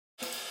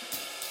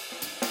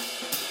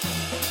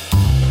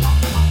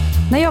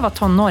När jag var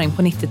tonåring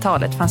på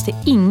 90-talet fanns det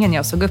ingen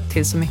jag såg upp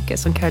till så mycket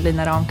som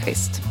Carolina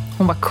Ramqvist.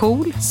 Hon var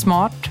cool,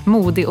 smart,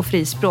 modig och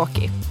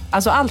frispråkig.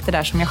 Alltså allt det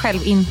där som jag själv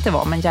inte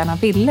var men gärna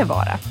ville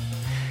vara.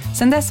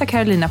 Sen dess har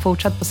Carolina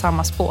fortsatt på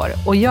samma spår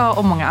och jag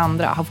och många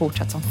andra har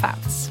fortsatt som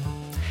fans.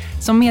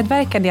 Som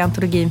medverkande i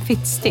antologin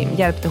Fittstim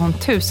hjälpte hon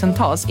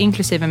tusentals,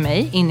 inklusive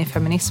mig, in i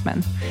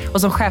feminismen.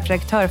 Och som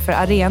chefredaktör för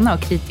Arena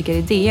och kritiker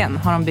i DN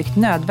har hon byggt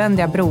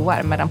nödvändiga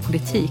broar mellan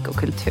politik och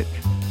kultur.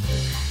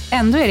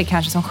 Ändå är det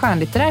kanske som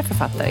skönlitterär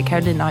författare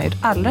Carolina har gjort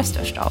allra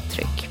störst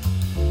avtryck.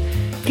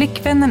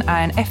 Flickvännen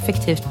är en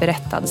effektivt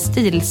berättad,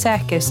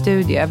 stilsäker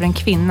studie över en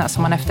kvinna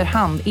som man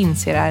efterhand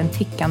inser är en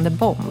tickande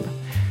bomb,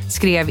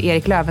 skrev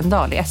Erik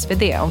Lövendahl i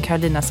SvD om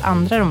Carolinas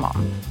andra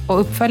roman. Och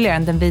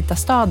uppföljaren Den vita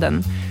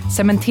staden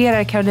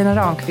cementerar Carolina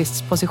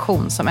Ramqvists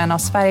position som en av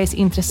Sveriges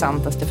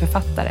intressantaste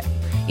författare,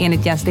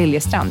 enligt Jens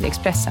Liljestrand i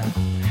Expressen.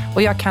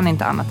 Och jag kan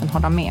inte annat än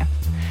hålla med.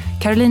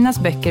 Carolinas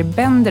böcker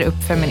bänder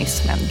upp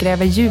feminismen,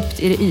 gräver djupt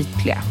i det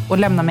ytliga och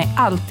lämnar mig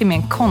alltid med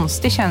en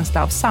konstig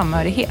känsla av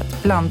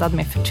samhörighet blandad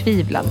med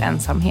förtvivlad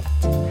ensamhet.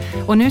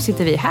 Och nu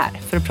sitter vi här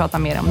för att prata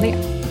mer om det.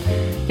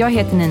 Jag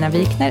heter Nina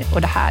Wikner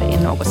och det här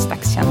är Något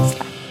slags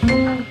känsla.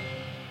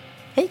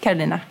 Hej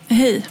Carolina.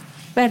 Hej.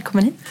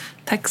 Välkommen hit.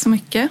 Tack så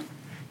mycket.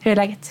 Hur är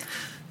läget?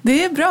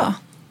 Det är bra.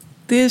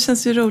 Det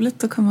känns ju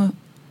roligt att komma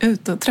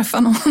ut och träffa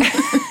någon.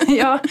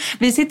 Ja,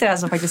 vi sitter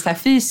alltså faktiskt här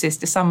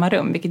fysiskt i samma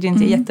rum, vilket ju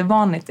inte är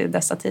jättevanligt i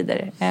dessa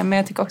tider. Men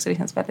jag tycker också det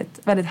känns väldigt,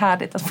 väldigt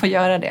härligt att få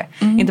göra det.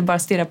 Inte bara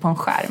stirra på en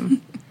skärm.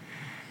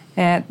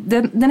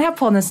 Den här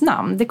poddens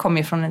namn, det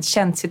kommer ju från ett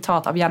känt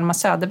citat av Hjalmar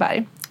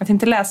Söderberg. Jag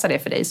tänkte läsa det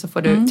för dig så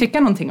får du tycka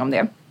någonting om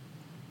det.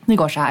 Det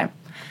går så här.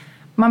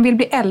 Man vill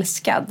bli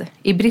älskad,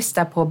 i brist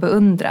på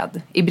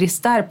beundrad, i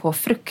brist på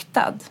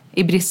fruktad,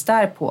 i brist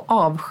på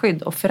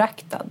avskydd och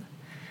föraktad.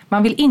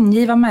 Man vill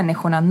ingiva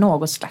människorna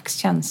något slags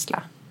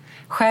känsla.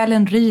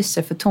 Själen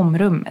ryser för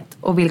tomrummet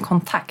och vill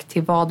kontakt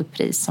till vad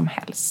pris som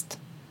helst.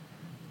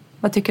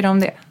 Vad tycker du om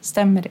det?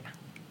 Stämmer det?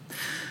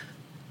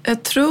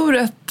 Jag tror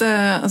att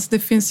alltså det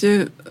finns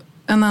ju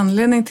en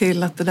anledning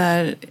till att det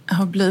där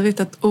har blivit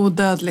ett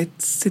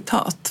odödligt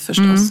citat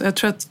förstås. Jag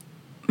tror att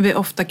vi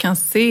ofta kan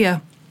se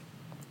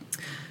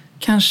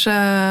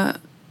kanske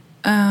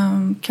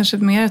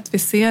mer att vi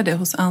ser det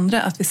hos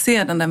andra, att vi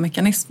ser den där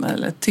mekanismen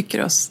eller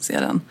tycker oss se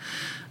den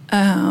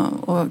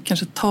och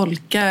kanske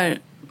tolkar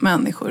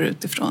människor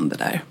utifrån det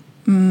där.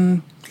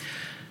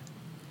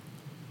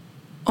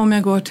 Om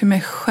jag går till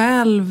mig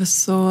själv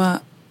så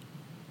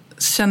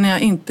känner jag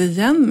inte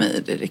igen mig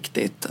i det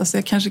riktigt. Alltså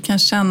jag kanske kan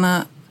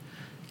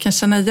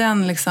känna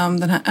igen liksom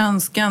den här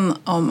önskan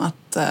om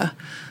att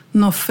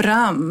nå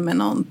fram med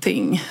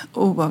någonting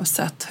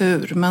oavsett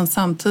hur. Men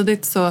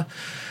samtidigt så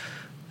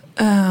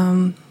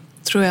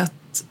tror jag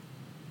att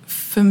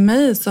för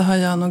mig så har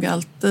jag nog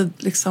alltid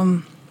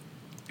liksom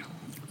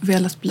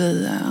velat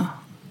bli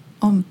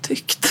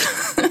omtyckt.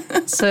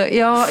 Så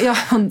ja,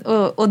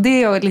 och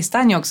det och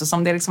listan ju också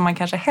som det liksom man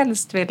kanske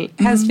helst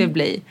vill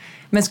bli.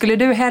 Men skulle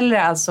du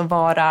hellre alltså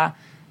vara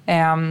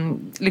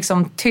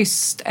liksom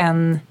tyst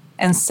än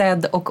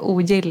sedd och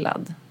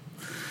ogillad?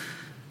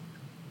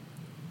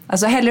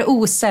 Alltså hellre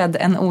osedd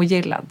än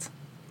ogillad?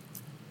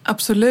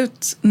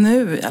 Absolut,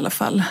 nu i alla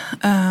fall.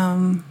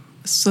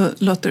 Så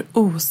låter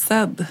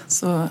osedd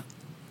så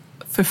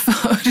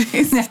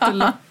förföriskt och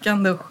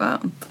lockande och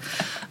skönt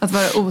att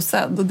vara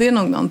osedd. Och det är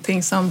nog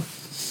någonting som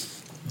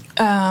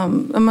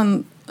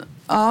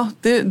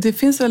det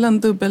finns väl en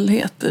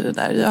dubbelhet i det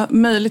där.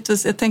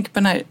 Möjligtvis, jag tänker på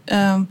den här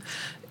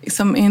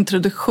liksom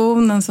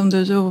introduktionen som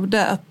du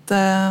gjorde, att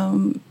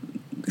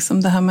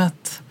liksom det här med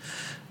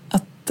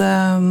att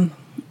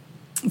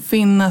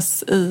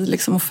finnas i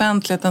liksom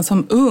offentligheten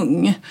som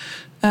ung,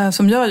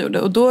 som jag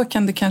gjorde. Och då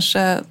kan det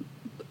kanske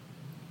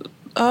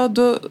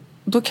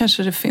då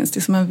kanske det finns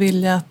liksom en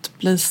vilja att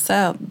bli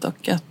sedd.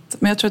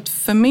 Men jag tror att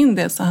för min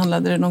del så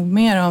handlade det nog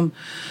mer om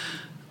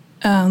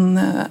en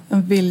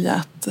vilja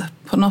att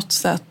på något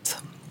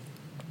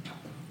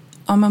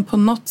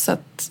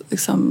sätt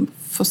liksom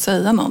få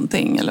säga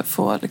någonting eller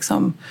få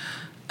liksom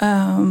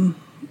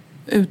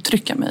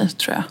uttrycka mig,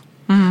 tror jag.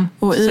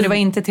 Och så det var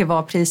inte till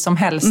vad pris som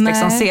helst, nej,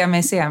 liksom se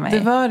mig? Det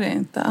var det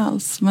inte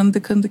alls. Men det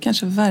kunde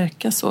kanske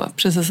verka så.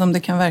 Precis som det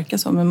kan verka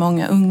så med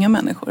många unga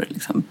människor.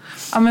 Liksom.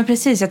 Ja, men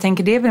precis. Jag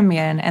tänker det är väl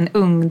mer en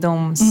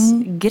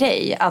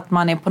ungdomsgrej. Att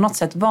man är på något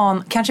sätt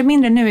van. Kanske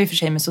mindre nu i och för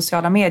sig med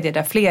sociala medier.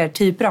 Där fler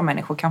typer av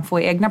människor kan få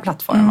egna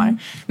plattformar.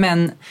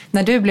 Men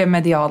när du blev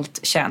medialt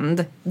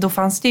känd. Då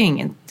fanns det ju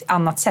inget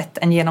annat sätt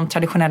än genom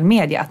traditionell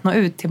media. Att nå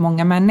ut till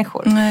många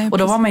människor. Nej, och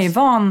då var man ju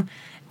van.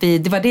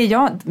 Det var det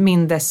jag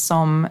mindes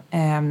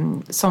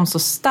som så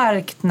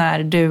starkt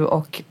när du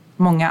och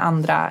många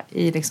andra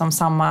i liksom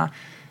samma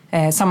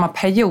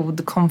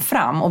period kom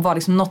fram och var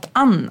liksom något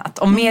annat.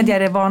 Och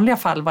media i vanliga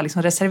fall var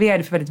liksom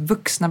reserverade för väldigt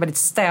vuxna, väldigt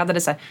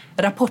städade så här,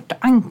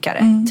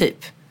 rapportankare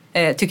typ.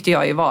 Tyckte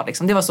jag ju var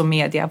liksom. Det var så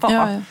media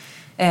var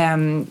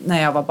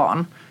när jag var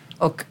barn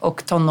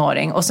och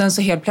tonåring. Och sen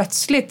så helt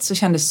plötsligt så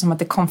kändes det som att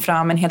det kom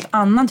fram en helt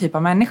annan typ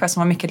av människa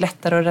som var mycket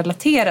lättare att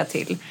relatera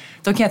till.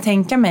 Då kan jag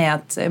tänka mig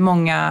att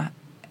många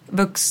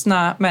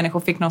vuxna människor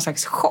fick någon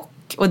slags chock.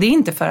 Och det är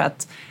inte för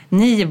att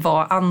ni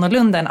var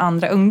annorlunda än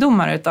andra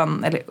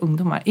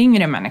ungdomar,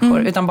 yngre människor,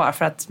 utan bara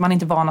för att man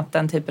inte är van att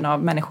den typen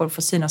av människor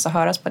får synas och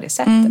höras på det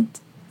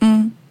sättet.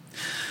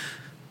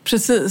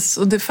 Precis,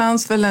 och det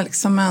fanns väl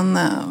liksom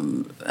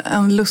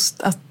en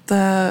lust att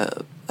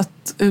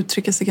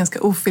uttrycka sig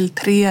ganska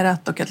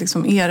ofiltrerat och att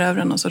liksom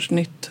erövra någon sorts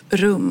nytt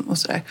rum och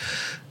sådär.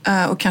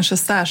 Och kanske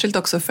särskilt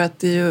också för att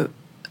det är ju,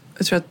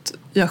 jag tror att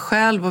jag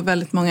själv och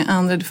väldigt många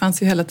andra, det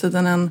fanns ju hela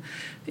tiden en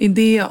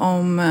idé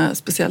om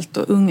speciellt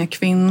då unga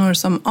kvinnor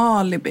som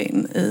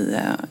alibin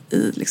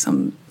i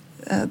liksom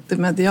det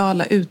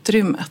mediala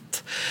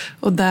utrymmet.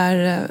 Och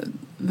där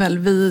väl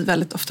vi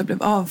väldigt ofta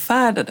blev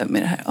avfärdade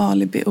med det här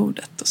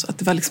alibi-ordet. Och så att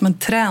det var liksom en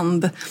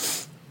trend.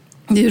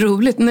 Det är ju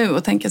roligt nu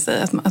att tänka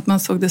sig att man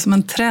såg det som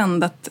en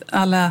trend att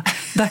alla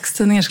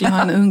dagstidningar skulle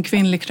ha en ung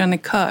kvinnlig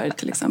krönikör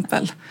till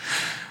exempel.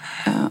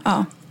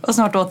 Ja. Och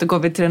snart återgår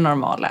vi till det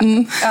normala.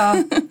 Ja,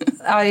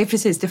 det är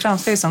precis. Det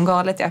framstår ju som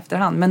galet i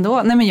efterhand. Men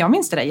jag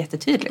minns det där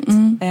jättetydligt.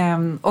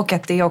 Och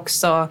att det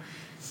också...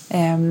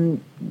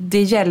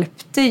 det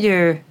hjälpte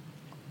ju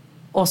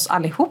oss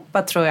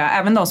allihopa, tror jag.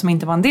 Även de som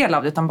inte var en del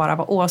av det utan bara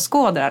var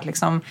åskådare.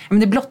 Liksom, men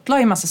det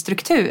blottlade ju en massa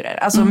strukturer.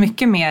 Alltså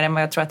mycket mer än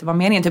vad jag tror att det var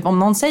meningen. Typ om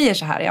någon säger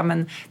så här, ja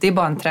men det är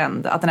bara en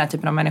trend att den här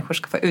typen av människor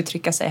ska få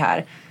uttrycka sig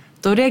här.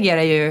 Då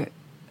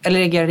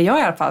reagerade jag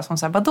i alla fall som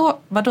så här,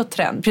 vadå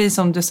trend? Precis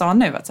som du sa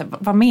nu, att så här,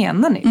 vad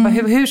menar ni?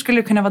 Hur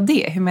skulle det kunna vara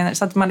det? Hur menar ni?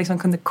 Så att man liksom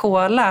kunde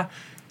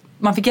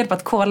man fick hjälp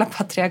att kolla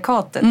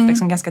patriarkatet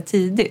liksom ganska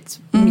tidigt.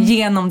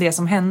 Genom det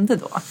som hände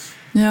då.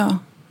 Ja.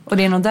 Och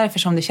det är nog därför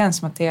som det känns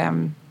som att det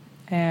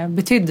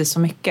betydde så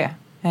mycket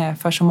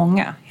för så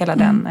många. Hela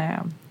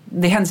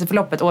det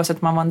händelseförloppet,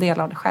 oavsett om man var en del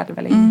av det själv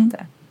eller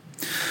inte.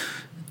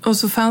 Och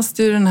så fanns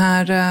det ju den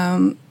här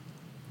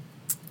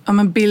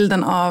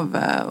bilden av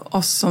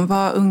oss som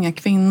var unga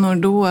kvinnor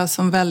då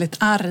som väldigt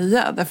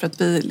arga. Därför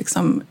att vi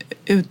liksom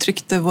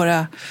uttryckte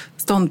våra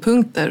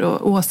ståndpunkter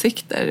och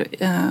åsikter.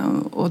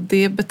 Och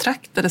det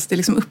betraktades, det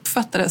liksom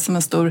uppfattades som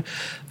en stor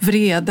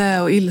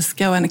vrede och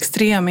ilska och en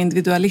extrem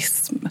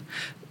individualism.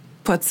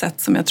 På ett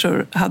sätt som jag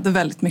tror hade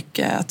väldigt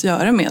mycket att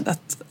göra med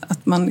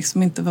att man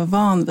liksom inte var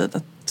van vid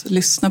att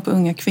lyssna på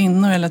unga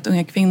kvinnor eller att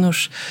unga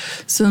kvinnors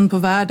syn på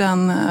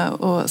världen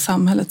och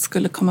samhället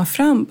skulle komma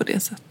fram på det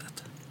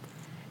sättet.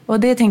 Och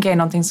det tänker jag är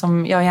någonting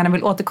som jag gärna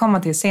vill återkomma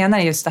till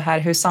senare, just det här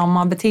hur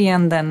samma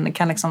beteenden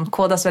kan liksom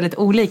kodas väldigt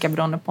olika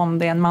beroende på om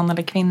det är en man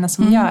eller kvinna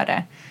som gör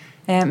det.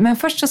 Men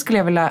först så skulle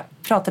jag vilja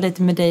prata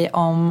lite med dig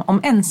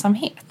om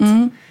ensamhet.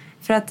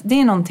 För att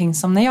det är någonting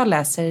som när jag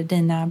läser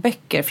dina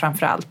böcker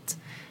framförallt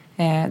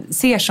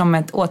ser som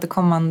ett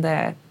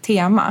återkommande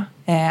tema.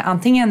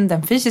 Antingen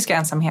den fysiska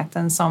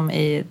ensamheten som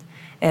i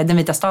Den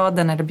vita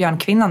staden eller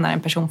Björnkvinnan, när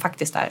en person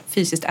faktiskt är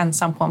fysiskt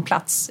ensam på en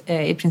plats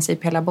i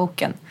princip hela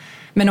boken.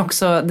 Men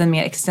också den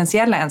mer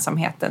existentiella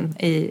ensamheten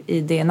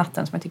i Det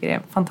natten, som jag tycker är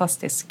en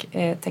fantastisk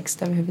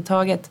text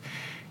överhuvudtaget.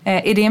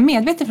 Är det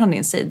medvetet från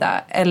din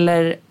sida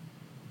eller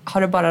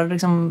har det bara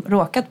liksom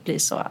råkat bli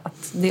så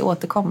att det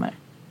återkommer?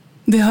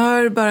 Det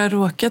har bara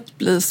råkat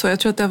bli så. Jag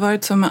tror att det har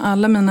varit så med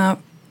alla mina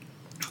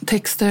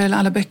texter eller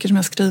alla böcker som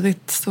jag har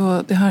skrivit.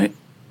 Så det har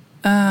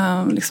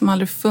liksom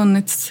aldrig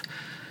funnits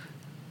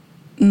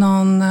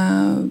någon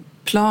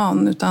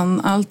plan,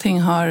 utan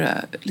allting har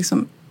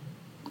liksom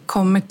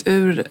kommit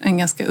ur en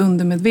ganska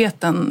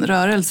undermedveten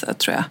rörelse,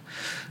 tror jag.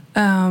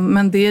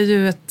 Men det är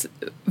ju ett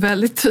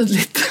väldigt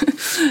tydligt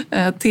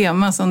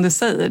tema som du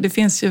säger. Det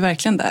finns ju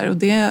verkligen där, och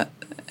det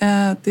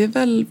är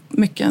väl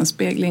mycket en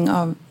spegling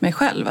av mig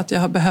själv. Att jag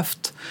har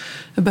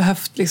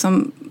behövt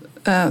liksom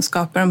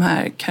skapa de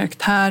här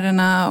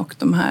karaktärerna och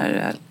de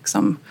här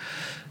liksom,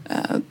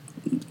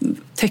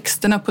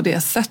 texterna på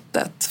det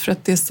sättet. För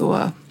att det är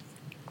så...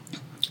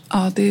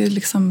 Ja, det är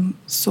liksom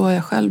så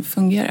jag själv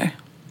fungerar.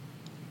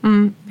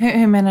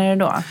 Hur menar du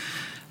då?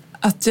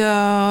 Att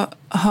jag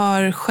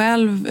har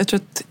själv... Jag tror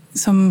att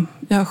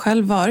jag har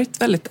själv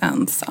varit väldigt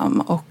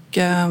ensam. Och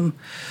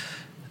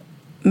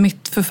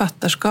mitt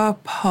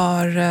författarskap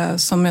har,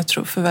 som jag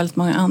tror för väldigt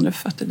många andra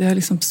författare, det har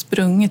liksom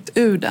sprungit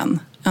ur den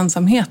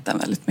ensamheten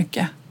väldigt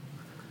mycket.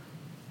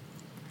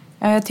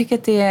 Jag tycker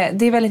att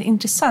det är väldigt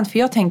intressant, för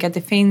jag tänker att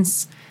det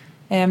finns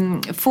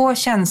få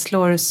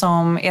känslor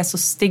som är så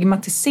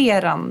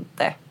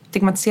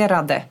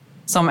stigmatiserade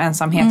som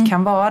ensamhet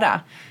kan vara.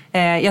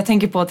 Jag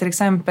tänker på till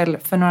exempel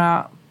för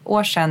några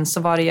år sedan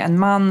så var det ju en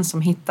man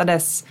som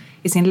hittades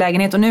i sin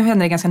lägenhet, och nu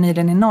hände det ganska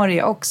nyligen i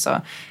Norge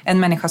också. En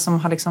människa som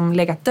har liksom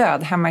legat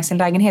död hemma i sin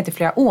lägenhet i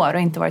flera år och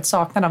inte varit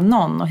saknad av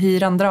någon, och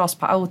hyran dras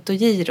på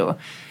autogiro.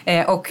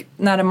 Och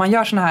när man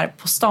gör såna här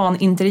på stan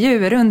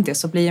intervjuer runt det,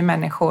 så blir ju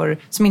människor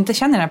som inte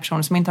känner den här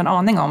personen, som inte har en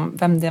aning om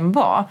vem den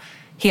var,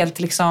 helt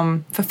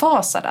liksom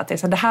förfasade. Att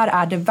det här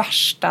är det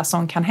värsta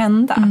som kan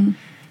hända.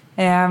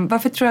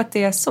 Varför tror du att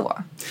det är så?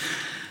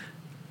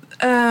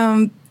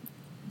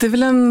 Det är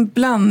väl en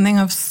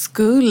blandning av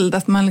skuld,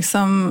 att man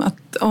liksom,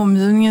 att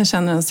omgivningen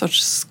känner en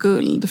sorts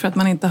skuld för att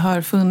man inte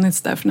har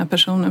funnits där för den här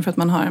personen, för att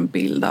man har en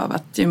bild av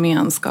att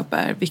gemenskap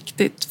är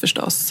viktigt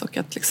förstås, och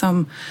att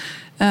liksom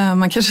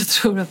man kanske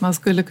tror att man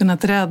skulle kunna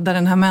rädda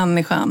den här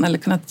människan eller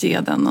kunnat ge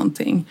den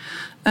någonting.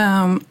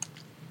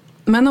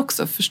 Men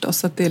också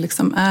förstås att det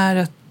liksom är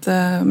ett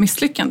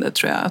misslyckande,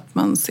 tror jag, att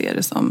man ser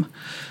det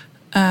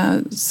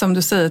som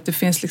du säger, att det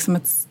finns liksom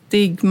ett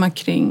stigma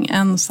kring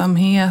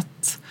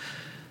ensamhet.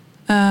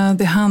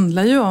 Det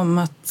handlar ju om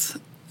att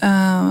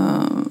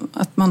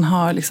man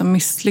har liksom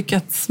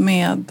misslyckats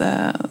med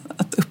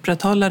att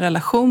upprätthålla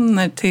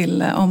relationer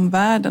till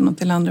omvärlden och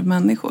till andra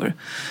människor.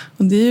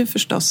 Och det är ju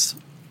förstås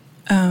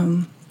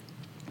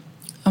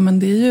men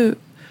det är ju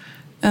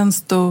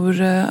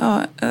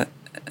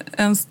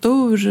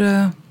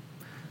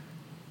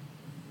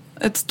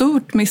ett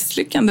stort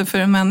misslyckande för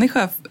en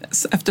människa,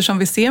 eftersom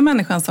vi ser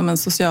människan som en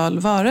social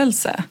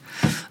varelse.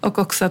 Och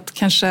också att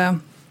kanske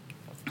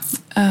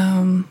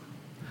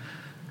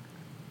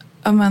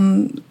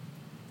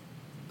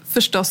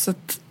förstås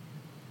att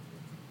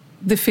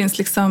det finns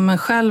liksom en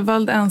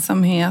självvald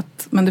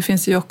ensamhet, men det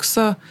finns ju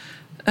också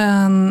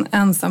en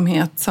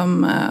ensamhet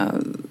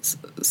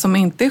som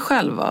inte är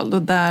självvald,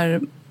 och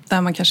där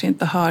man kanske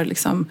inte har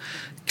liksom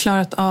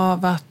klarat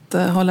av att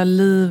hålla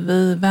liv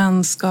i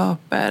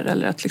vänskaper,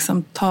 eller att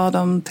liksom ta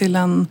dem till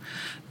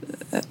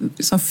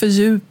liksom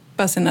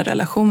fördjupa sina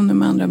relationer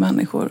med andra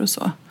människor och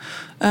så.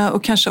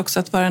 Och kanske också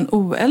att vara en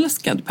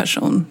oälskad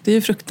person. Det är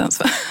ju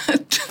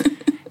fruktansvärt.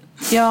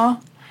 Ja,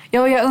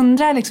 jag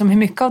undrar liksom hur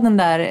mycket av den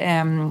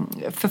där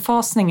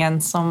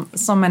förfasningen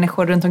som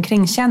människor runt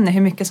omkring känner,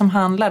 hur mycket som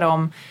handlar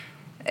om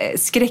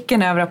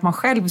skräcken över att man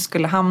själv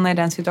skulle hamna i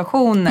den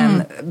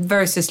situationen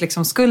versus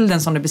liksom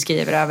skulden som du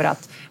beskriver över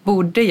att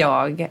borde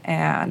jag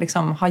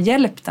liksom ha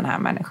hjälpt den här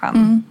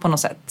människan på något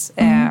sätt.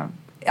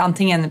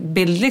 Antingen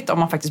bildligt om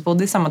man faktiskt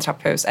bodde i samma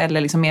trapphus,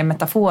 eller liksom mer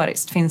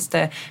metaforiskt. Finns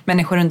det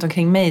människor runt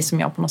omkring mig som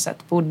jag på något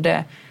sätt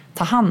borde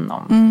ta hand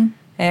om?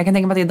 Jag kan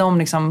tänka mig att det är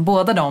liksom,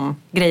 båda de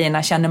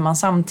grejerna känner man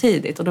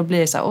samtidigt, och då blir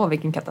det så här,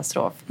 vilken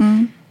katastrof.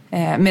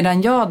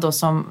 Medan jag då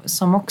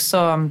som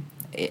också,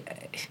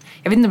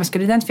 jag vet inte om jag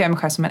skulle identifiera mig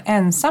själv som en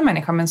ensam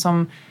människa, men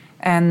som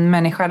en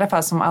människa i alla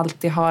fall som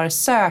alltid har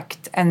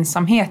sökt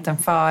ensamheten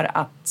för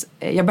att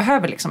jag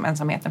behöver liksom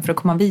ensamheten för att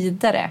komma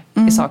vidare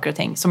i saker och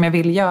ting som jag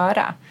vill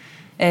göra.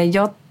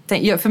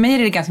 För mig är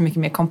det ganska mycket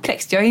mer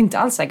komplext. Jag är inte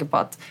alls säker på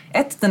att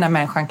den här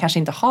människan kanske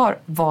inte har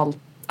valt,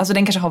 alltså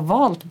den kanske har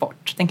valt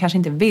bort, den kanske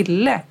inte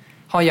ville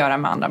ha att göra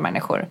med andra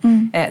människor.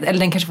 Eller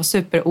den kanske var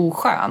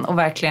superoskön och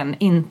verkligen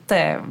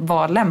inte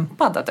var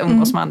lämpad att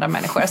umgås med andra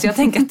människor. Alltså jag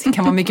tänker att det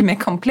kan vara mycket mer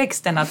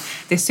komplext än att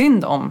det är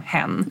synd om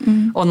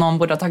hen och någon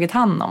borde ha tagit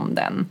hand om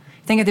den.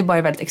 Jag tänker att det bara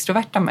är väldigt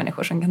extroverta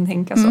människor som kan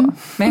tänka så.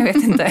 Men jag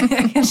vet inte,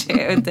 jag kanske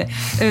är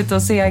ute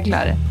och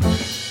seglar.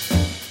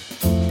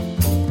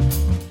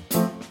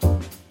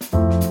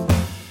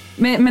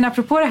 Men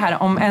apropå det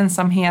här om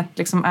ensamhet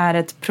liksom är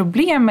ett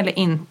problem eller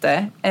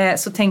inte,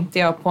 så tänkte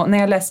jag på när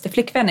jag läste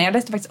Flickvänner. Jag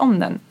läste faktiskt om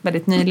den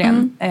väldigt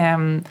nyligen.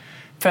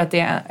 För att det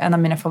är en av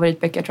mina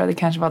favoritböcker. Jag tror att det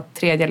kanske var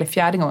 3:e eller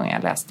 4:e gången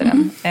jag läste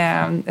den.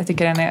 Jag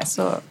tycker den är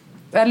så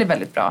väldigt,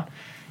 väldigt bra.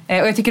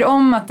 Och jag tycker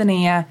om att den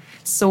är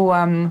så,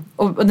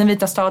 och Den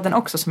vita staden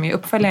också, som är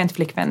uppföljaren till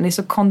Flickvänner, det är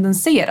så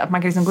kondenserat.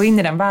 Man kan liksom gå in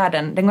i den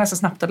världen, den går så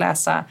snabbt att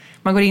läsa.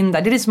 Man går in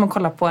där, det är lite som att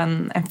kolla på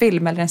en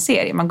film eller en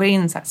serie. Man går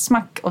in så här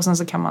smack, och sen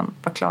så kan man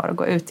vara klar och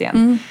gå ut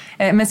igen.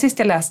 Men sist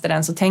jag läste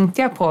den så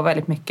tänkte jag på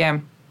väldigt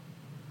mycket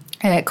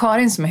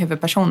Karin som är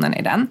huvudpersonen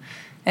i den.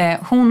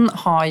 Hon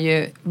har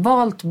ju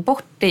valt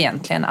bort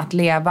egentligen att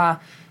leva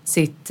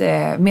sitt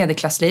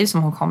medelklassliv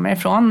som hon kommer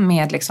ifrån,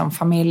 med liksom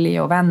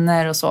familj och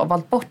vänner och så,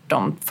 valt bort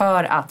dem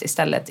för att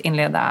istället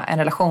inleda en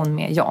relation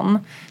med John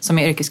som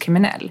är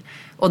yrkeskriminell.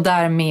 Och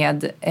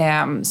därmed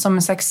som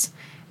en slags,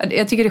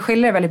 jag tycker det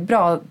skiljer väldigt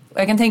bra.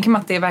 Jag kan tänka mig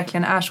att det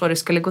verkligen är så det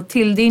skulle gå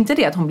till. Det är inte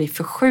det att hon blir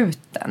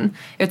förskjuten,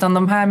 utan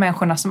de här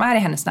människorna som är i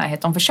hennes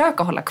närhet, de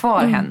försöker hålla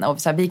kvar henne,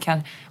 och så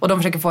här, och de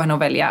försöker få henne att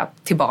välja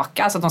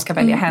tillbaka, så att de ska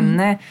välja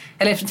henne,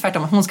 eller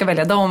tvärtom, att hon ska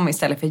välja dem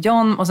istället för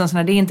John. Och sen så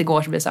när det inte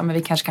går så blir det så här, men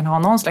vi kanske kan ha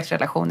någon slags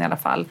relation i alla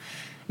fall.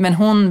 Men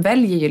hon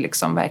väljer ju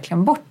liksom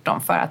verkligen bort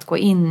dem för att gå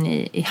in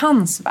i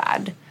hans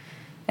värld.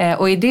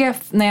 Och i det,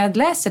 när jag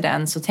läser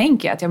den så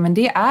tänker jag att men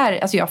det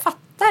är, alltså jag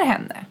fattar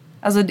henne.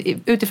 Alltså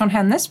utifrån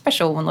hennes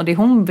person och det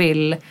hon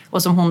vill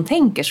och som hon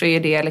tänker, så är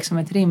det liksom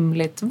ett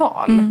rimligt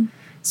val.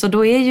 Så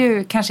då är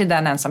ju kanske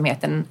den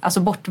ensamheten, alltså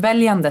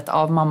bortväljandet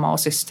av mamma och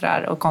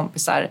systrar och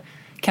kompisar,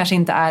 kanske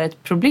inte är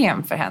ett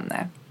problem för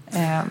henne.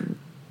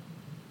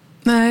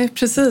 Nej,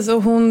 precis.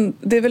 Och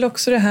det är väl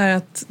också det här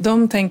att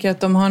de tänker att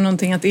de har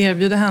någonting att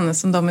erbjuda henne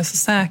som de är så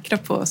säkra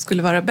på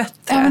skulle vara bättre.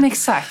 Ja, men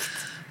exakt.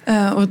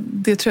 Och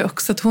det tror jag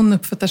också att hon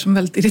uppfattar som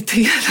väldigt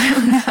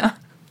irriterande.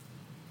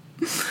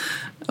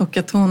 Och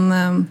att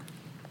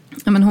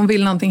hon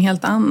vill någonting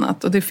helt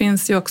annat. Och det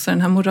finns ju också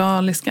den här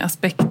moraliska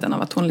aspekten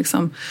av att hon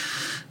liksom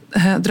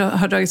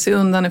har dragit sig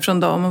undan ifrån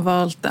dem och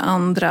valt det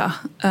andra.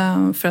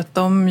 För att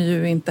de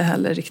ju inte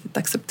heller riktigt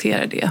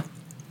accepterar det.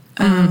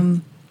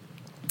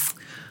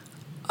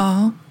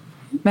 Ja.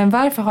 Men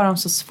varför har de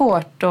så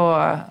svårt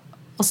att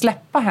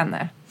släppa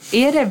henne?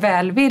 Är det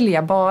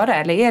välvilja bara,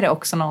 eller är det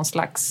också någon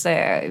slags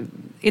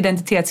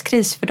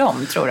identitetskris för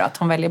dem, tror du, att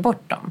hon väljer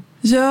bort dem?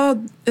 Ja,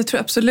 jag tror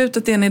absolut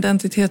att det är en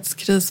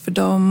identitetskris för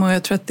dem, och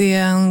jag tror att det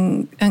är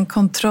en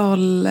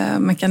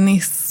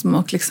kontrollmekanism,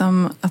 och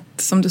liksom att,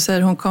 som du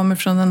säger, hon kommer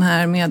från den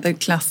här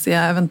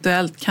medelklassiga,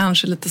 eventuellt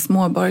kanske lite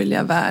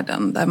småborgerliga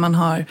världen där man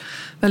har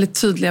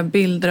väldigt tydliga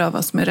bilder av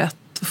vad som är rätt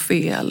och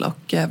fel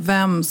och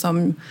vem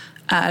som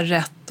är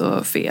rätt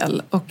och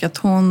fel, och att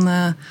hon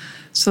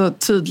så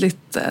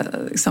tydligt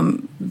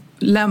liksom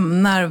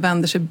lämnar och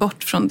vänder sig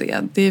bort från det.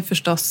 Det är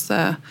förstås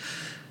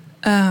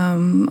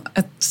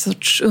ett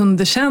sorts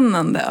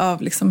underkännande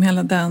av liksom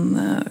hela den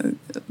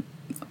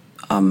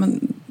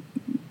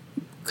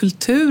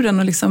kulturen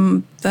och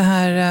liksom det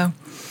här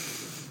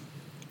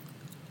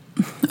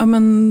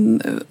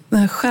det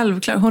här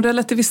självklart. Hon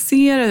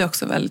relativiserar ju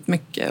också väldigt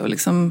mycket och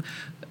liksom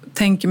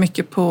tänker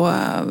mycket på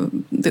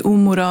det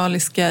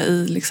omoraliska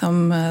i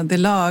liksom det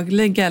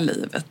lagliga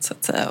livet, så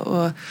att säga.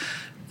 Och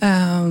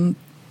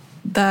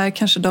där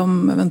kanske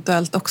de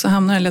eventuellt också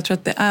hamnar, eller jag tror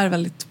att det är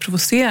väldigt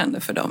provocerande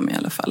för dem i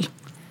alla fall.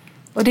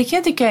 Och det kan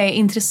jag tycka är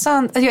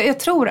intressant. Jag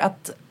tror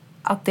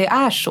att det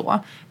är så.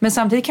 Men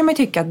samtidigt kan man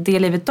tycka att det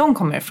livet de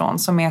kommer ifrån,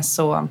 som är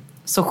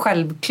så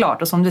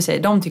självklart, och som du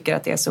säger, de tycker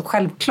att det är så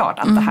självklart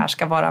att det här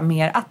ska vara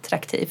mer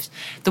attraktivt.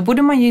 Då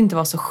borde man ju inte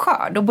vara så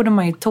skör. Då borde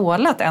man ju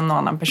tåla att en och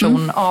annan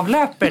person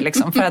avlöper.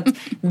 Liksom, för att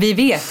vi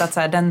vet att så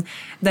här,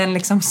 den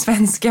liksom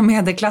svenska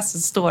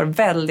medelklassen står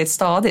väldigt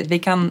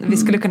stadigt. Vi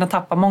skulle kunna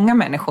tappa många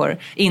människor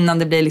innan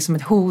det blir liksom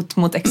ett hot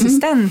mot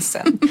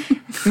existensen.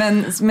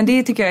 Men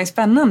det tycker jag är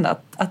spännande,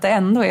 att det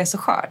ändå är så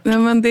skört. Ja,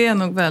 men det är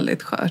nog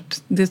väldigt skört,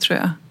 det tror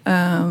jag.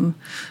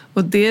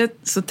 Och det,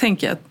 så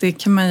tänker jag att det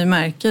kan man ju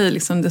märka i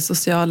liksom det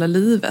sociala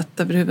livet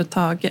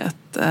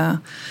överhuvudtaget.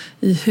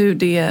 I hur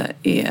det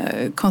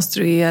är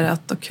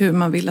konstruerat och hur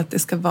man vill att det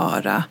ska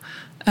vara.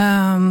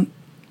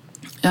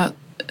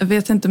 Jag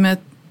vet inte, men jag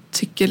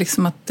tycker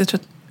liksom att jag tror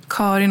att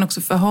Karin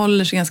också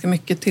förhåller sig ganska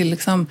mycket till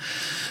liksom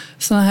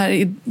såna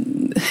här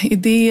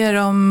idéer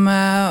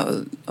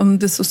om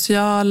det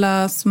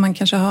sociala som man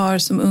kanske har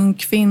som ung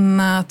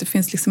kvinna. Att det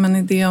finns liksom en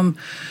idé om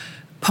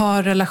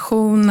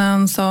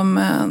parrelationen som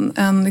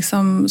en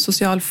liksom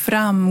social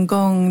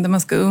framgång där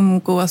man ska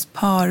umgås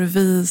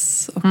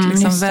parvis och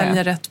liksom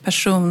välja rätt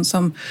person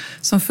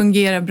som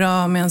fungerar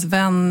bra med ens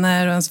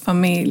vänner och ens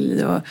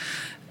familj. Och,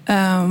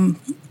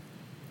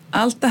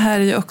 allt det här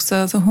är ju också,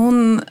 alltså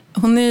hon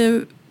är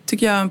ju,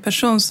 tycker jag, en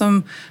person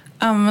som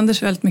använder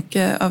sig väldigt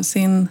mycket av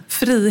sin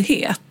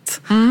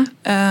frihet.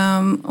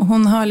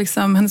 Hon har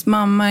liksom, hennes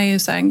mamma är ju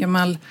så här en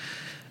gammal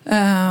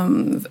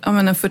en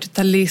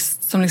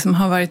 40-talist som liksom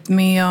har varit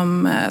med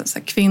om så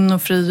här,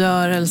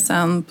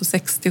 kvinnofrigörelsen på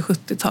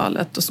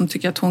 60-70-talet och som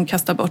tycker att hon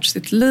kastar bort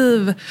sitt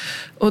liv.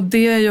 Och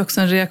det är ju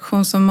också en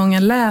reaktion som många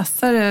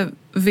läsare,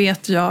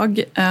 vet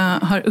jag,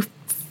 har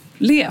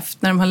upplevt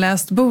när de har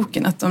läst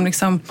boken. Att de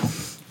liksom,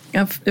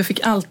 jag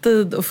fick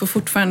alltid och får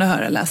fortfarande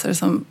höra läsare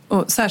som,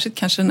 och särskilt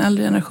kanske den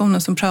äldre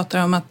generationen, som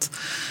pratar om att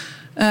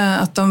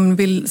de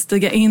vill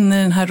stiga in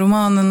i den här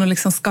romanen och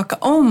liksom skaka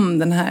om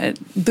den här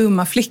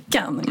dumma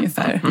flickan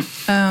ungefär.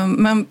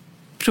 Men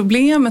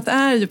problemet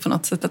är ju på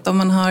något sätt att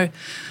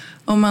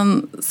om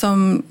man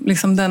som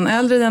liksom den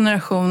äldre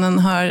generationen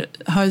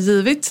har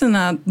givit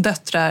sina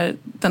döttrar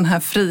den här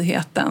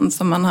friheten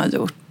som man har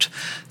gjort,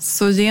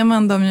 så ger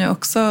man dem ju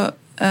också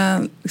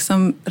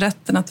liksom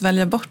rätten att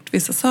välja bort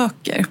vissa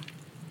saker.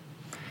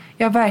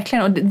 Ja,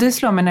 verkligen. Och det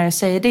slår mig när du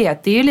säger det,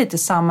 att det är lite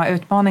samma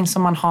utmaning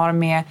som man har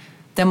med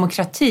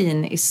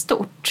demokratin i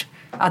stort.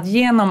 Att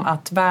genom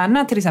att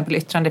värna till exempel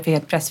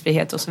yttrandefrihet,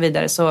 pressfrihet och så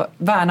vidare, så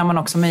värnar man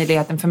också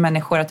möjligheten för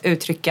människor att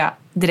uttrycka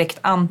direkt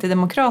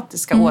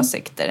antidemokratiska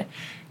åsikter.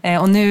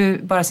 Och nu,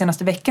 bara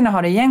senaste veckorna,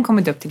 har det igen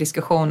kommit upp till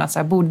diskussion att så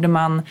här, borde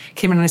man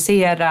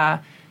kriminalisera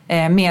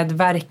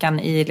medverkan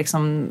i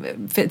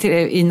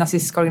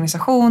nazistiska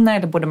organisationer,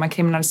 eller borde man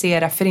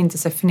kriminalisera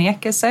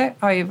förintelseförnekelse,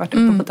 har ju varit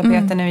uppe på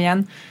tapeten nu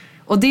igen.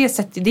 Och det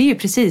är ju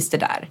precis det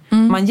där.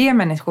 Man ger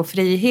människor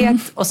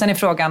frihet och sen är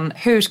frågan,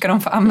 hur ska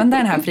de få använda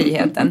den här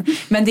friheten?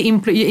 Men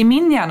i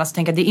min hjärna så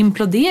tänker jag att det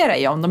imploderar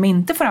ju om de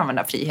inte får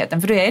använda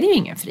friheten, för då är det ju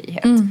ingen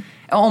frihet.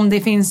 Om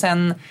det finns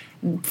en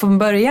från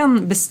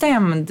början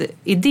bestämd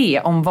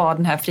idé om vad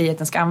den här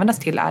friheten ska användas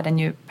till, är den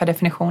ju per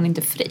definition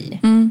inte fri.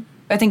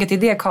 Och jag tänker att det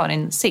är det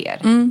Karin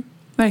ser.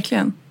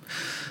 Verkligen.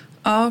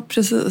 Ja,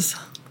 precis.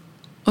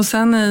 Och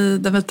sen i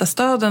Den vita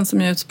staden,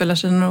 som ju utspelar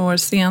sig några år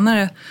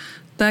senare,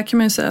 där kan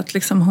man ju säga att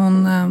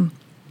liksom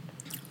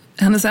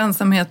hennes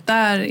ensamhet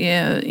där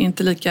är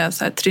inte lika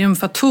så här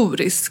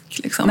triumfatorisk.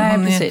 Liksom.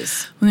 Nej,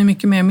 hon är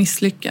mycket mer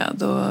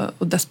misslyckad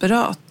och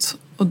desperat.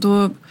 Och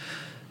då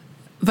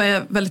var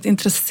jag väldigt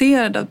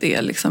intresserad av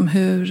det. Liksom,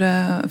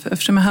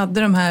 eftersom jag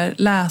hade de här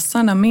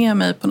läsarna med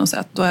mig på något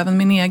sätt. Och även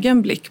min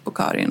egen blick på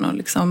Karin. Och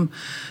liksom,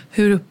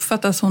 hur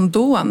uppfattas hon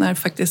då när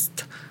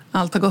faktiskt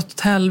allt har gått åt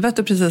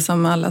helvete, precis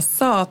som alla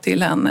sa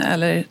till henne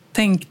eller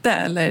tänkte.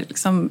 Eller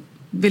liksom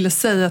ville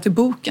säga till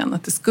boken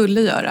att det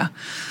skulle göra.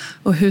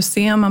 Och hur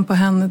ser man på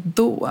henne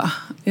då?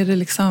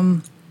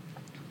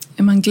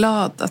 Är man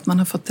glad att man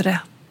har fått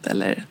rätt?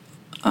 Eller,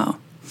 ja.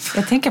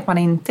 Jag tänker att man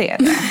inte är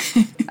det.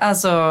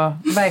 Alltså,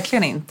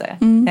 verkligen inte.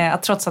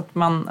 Att trots att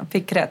man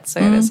fick rätt så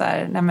är det så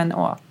här, nej men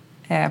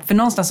för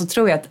någonstans så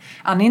tror jag att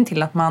anledningen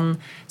till att man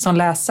som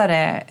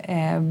läsare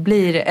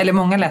blir, eller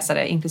många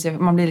läsare inklusive,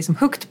 man blir liksom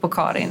hooked på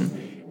Karin.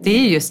 Det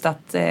är just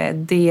att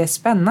det är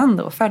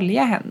spännande att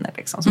följa henne.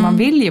 Liksom. Så man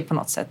vill ju på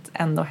något sätt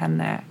ändå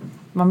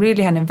man vill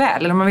ju henne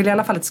väl. Eller man vill i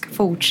alla fall att det ska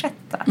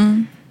fortsätta.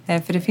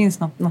 För det finns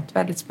något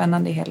väldigt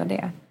spännande i hela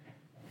det.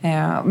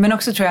 Men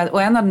också tror jag,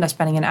 och en av den där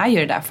spänningen är ju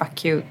det där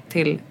fuck you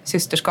till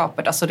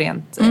systerskapet, alltså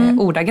rent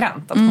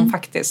ordagrant, att hon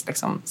faktiskt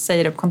liksom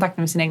säger upp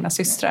kontakten med sina egna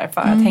systrar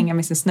för att hänga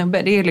med sin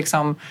snubbe. Det är ju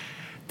liksom,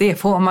 det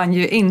får man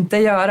ju inte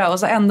göra, och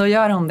så ändå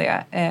gör hon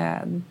det.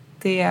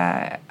 Det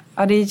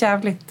är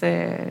jävligt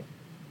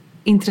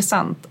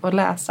intressant att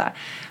läsa.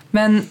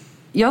 Men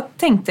jag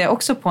tänkte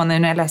också på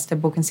när jag läste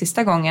boken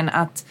sista gången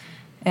att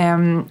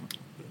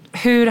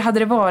hur hade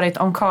det varit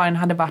om Karin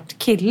hade varit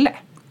kille?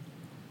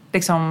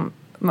 Liksom,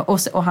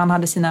 och han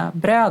hade sina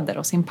bröder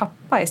och sin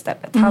pappa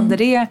istället.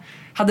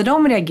 Hade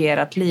de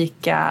reagerat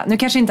lika? Nu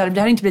kanske det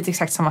hade inte blivit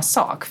exakt samma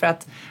sak. För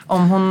att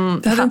om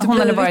hon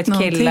hade varit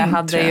kille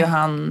hade ju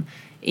han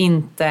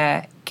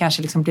inte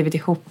kanske liksom blivit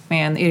ihop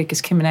med en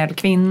yrkeskriminell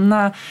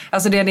kvinna.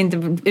 Alltså det hade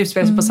inte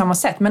utspelat sig på samma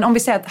sätt. Men om vi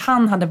säger att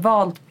han hade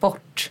valt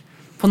bort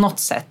på något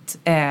sätt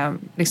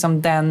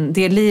liksom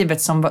det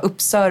livet som var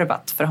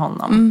uppservat för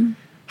honom.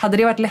 Hade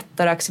det varit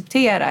lättare att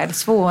acceptera eller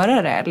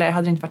svårare, eller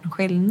hade det inte varit någon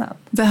skillnad?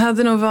 Det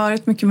hade nog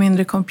varit mycket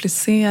mindre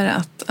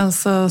komplicerat.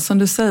 Alltså som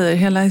du säger,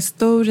 hela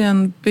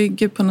historien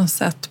bygger på något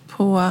sätt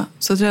på,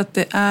 så tror jag att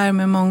det är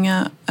med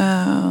många,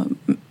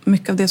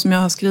 mycket av det som jag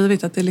har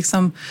skrivit, att det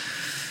liksom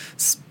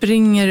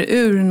springer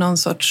ur någon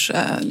sorts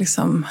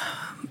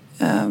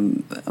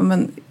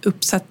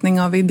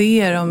uppsättning av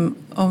idéer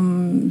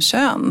om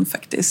kön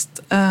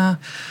faktiskt.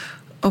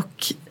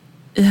 Och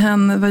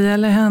vad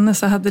gäller henne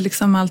så hade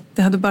liksom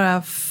det hade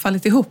bara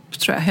fallit ihop,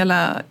 tror jag.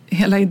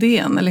 Hela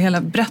idén eller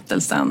hela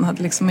berättelsen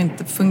hade liksom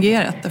inte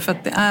fungerat, därför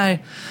att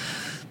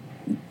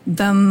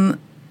den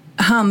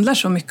handlar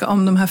så mycket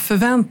om de här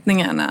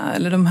förväntningarna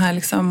eller de här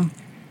liksom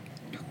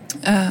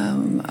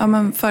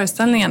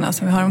föreställningarna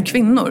som vi har om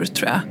kvinnor,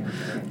 tror jag.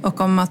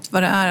 Och om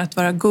vad det är att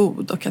vara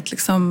god, och att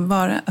liksom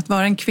att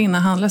vara en kvinna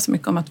handlar så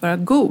mycket om att vara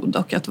god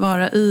och att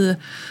vara i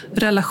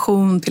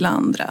relation till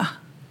andra.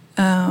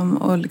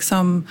 Och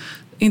liksom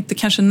inte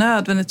kanske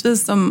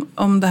nödvändigtvis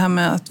om det här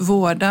med att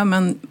vårda,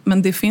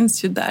 men det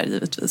finns ju där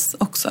givetvis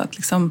också, att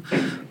liksom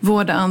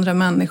vårda andra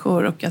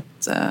människor och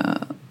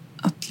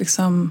att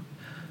liksom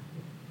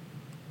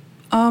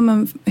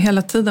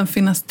hela tiden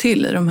finnas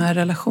till i de här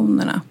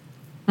relationerna.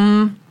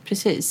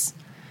 Precis.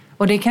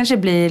 Och det kanske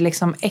blir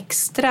liksom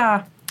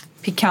extra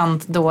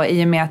pikant då,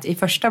 i och med att i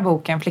första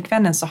boken,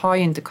 Flickvännen, så har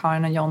ju inte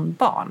Karin och John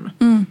barn.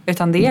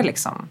 Utan det är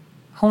liksom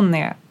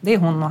det är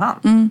hon och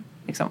han.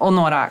 Liksom. Och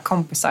några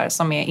kompisar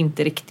som är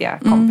inte riktiga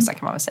kompisar,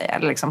 kan man väl säga.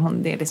 Eller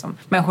liksom det är liksom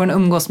människor hon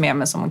umgås med,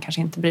 men som hon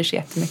kanske inte bryr sig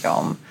jättemycket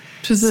om.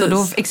 Precis. Så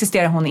då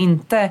existerar hon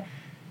inte.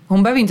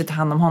 Hon behöver inte ta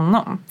hand om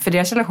honom. För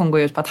deras relation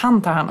går ut på att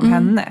han tar hand om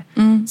henne.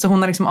 Så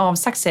hon har liksom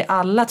avsagt sig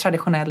alla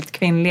traditionellt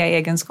kvinnliga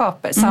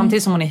egenskaper.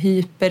 Samtidigt som hon är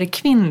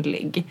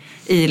hyperkvinnlig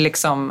i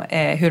liksom,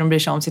 hur hon bryr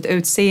sig om sitt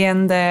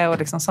utseende och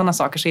liksom sådana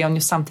saker, så är hon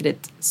ju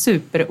samtidigt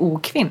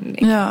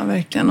superokvinnlig. Ja,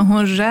 verkligen. Och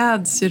hon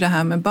räds ju det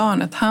här med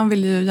barnet. Han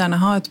vill ju gärna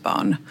ha ett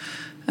barn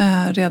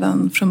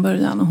redan från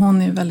början. Och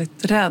hon är ju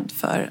väldigt rädd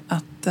för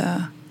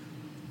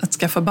att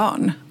skaffa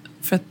barn.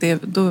 För att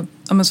då,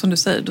 som du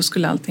säger, då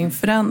skulle allting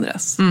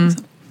förändras.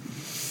 Liksom.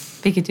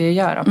 Vilket det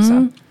gör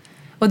också.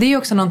 Och det är ju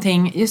också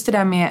någonting, just det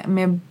där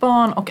med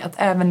barn och att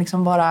även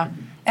liksom vara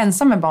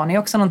ensam med barn är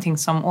också någonting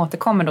som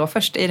återkommer då.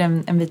 Först i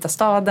den vita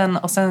staden,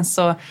 och sen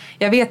så,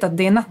 jag vet att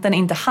det natten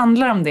inte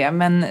handlar om det,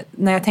 men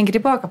när jag tänker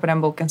tillbaka på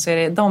den boken så är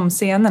det de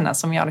scenerna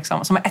som jag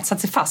liksom, som har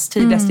etsat sig fast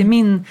tydligast i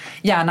min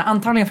hjärna.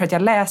 Antagligen för att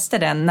jag läste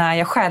den när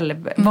jag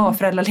själv var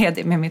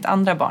föräldraledig med mitt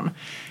andra barn.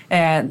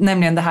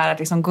 Nämligen det här att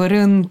liksom gå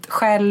runt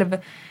själv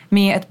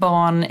med ett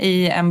barn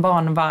i en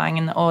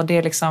barnvagn, och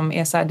det liksom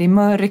är så här, det är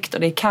mörkt och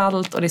det är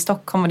kallt och det är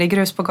Stockholm och det är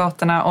grus på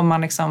gatorna, och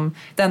man liksom,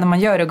 det enda man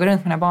gör är att gå runt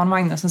med den här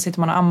barnvagnen, och så sitter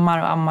man och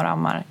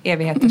ammar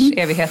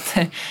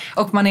evigheter,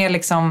 och man är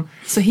liksom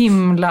så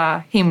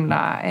himla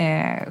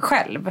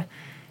själv.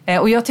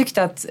 Och jag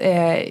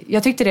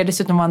tyckte det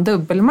dessutom var en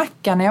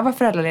dubbelmacka när jag var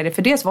föräldraledig,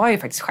 för dels var jag ju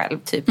faktiskt själv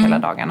typ hela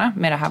dagarna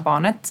med det här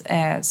barnet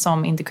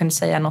som inte kunde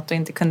säga något och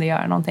inte kunde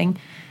göra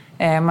någonting.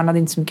 Man hade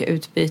inte så mycket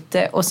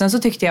utbyte. Och sen så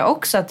tyckte jag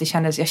också att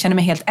jag kände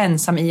mig helt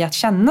ensam i att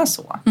känna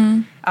så.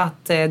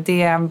 Att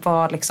det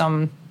var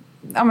liksom,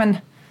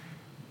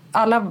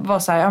 alla var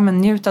så här,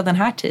 njut av den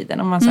här tiden.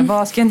 Och man sa,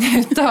 vad ska jag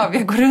njuta av?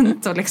 Jag går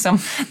runt och liksom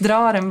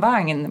drar en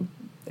vagn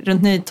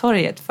runt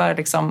Nytorget för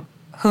liksom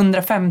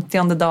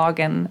 150:e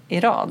dagen i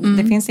rad.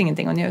 Det finns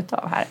ingenting att njuta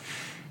av här.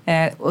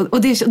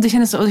 Och det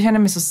känner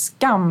mig så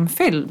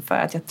skamfylld för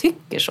att jag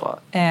tycker så.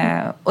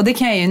 Och det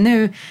kan jag ju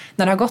nu,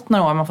 när det har gått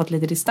några år och man har fått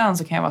lite distans,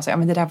 så kan jag vara så, ja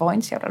men det där var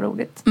inte så jävla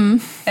roligt.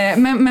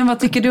 Men vad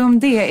tycker du om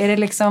det?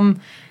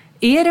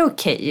 Är det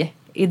okej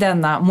i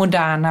denna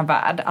moderna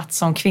värld att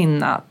som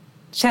kvinna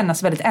känna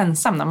sig väldigt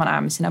ensam när man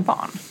är med sina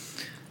barn?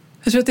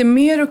 Jag tror att det är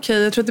mer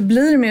okej. Jag tror att det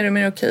blir mer och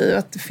mer okej. Och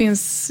att det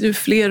finns ju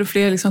fler och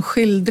fler liksom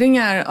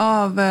skildringar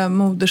av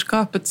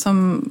moderskapet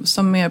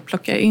som mer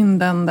plockar in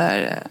den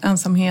där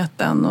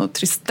ensamheten och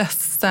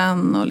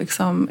tristessen och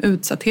liksom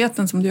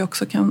utsattheten som det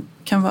också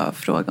kan vara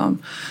fråga om.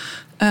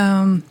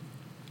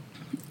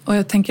 Och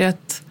jag tänker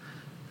att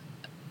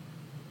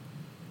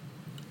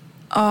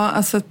ja,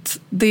 alltså att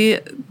det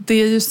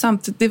är ju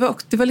samtidigt,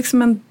 det var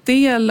liksom en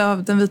del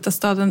av den vita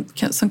staden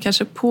som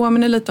kanske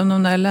påminner lite om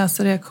de där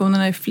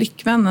läsarreaktionerna i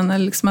Flickvännen.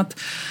 Eller liksom att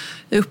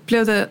jag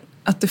upplevde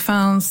att det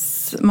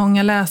fanns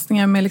många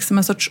läsningar med liksom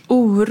en sorts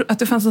oro, att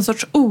det fanns en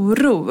sorts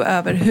oro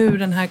över hur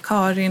den här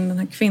Karin, den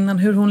här kvinnan,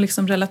 hur hon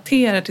liksom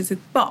relaterar till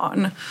sitt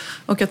barn.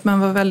 Och att man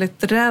var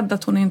väldigt rädd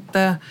att hon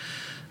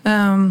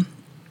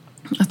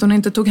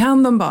inte tog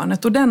hand om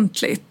barnet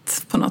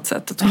ordentligt på något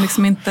sätt. Att hon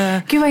liksom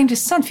inte... Gud vad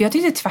intressant, för jag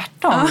tyckte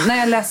tvärtom när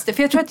jag läste.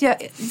 För jag tror att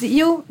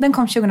den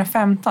kom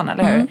 2015,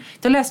 eller hur?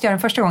 Då läste jag den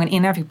första gången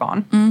innan jag fick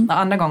barn. Och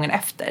andra gången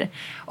efter.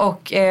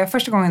 Och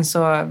första gången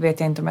så vet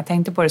jag inte om jag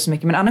tänkte på det så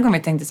mycket. Men andra gången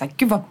jag tänkte så här,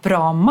 gud vad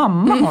bra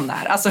mamma hon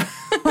är. Alltså,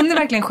 hon är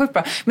verkligen sjukt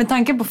bra. Men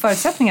tanken på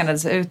förutsättningarna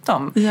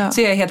dessutom. Ja.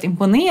 Så är jag helt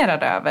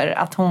imponerad över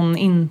att hon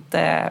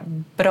inte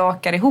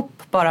brakar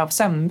ihop bara av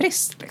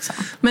sömnbrist. Liksom.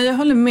 Men jag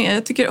håller med.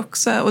 Jag tycker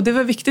också, och det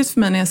var viktigt för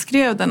mig när jag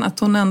skrev den, att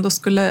hon ändå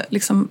skulle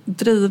liksom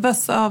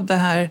drivas av det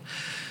här,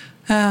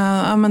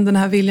 den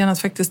här viljan att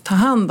faktiskt ta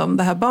hand om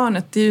det här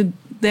barnet. Det är ju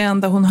det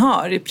enda hon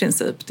har i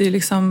princip. Det är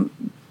liksom,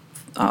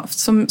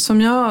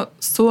 som jag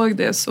såg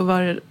det, så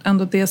var det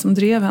ändå det som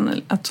drev henne,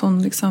 att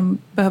hon liksom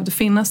behövde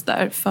finnas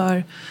där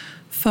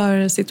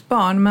för sitt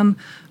barn.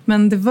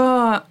 Men det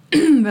var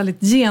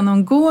väldigt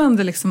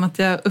genomgående liksom, att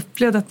jag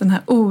upplevde att den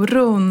här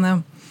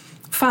oron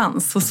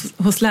fanns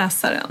hos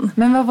läsaren.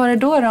 Men vad var det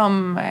då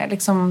de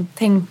liksom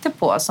tänkte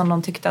på som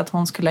de tyckte att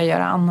hon skulle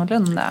göra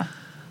annorlunda?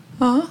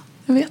 Ja,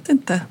 jag vet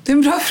inte. Det är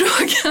en bra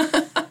fråga.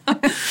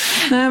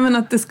 Nej, men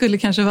att det skulle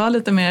kanske vara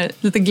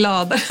lite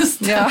gladare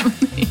stämning. Ja.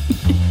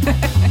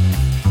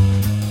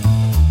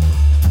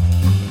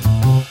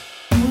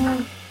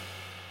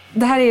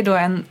 Det här är då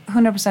en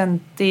 100%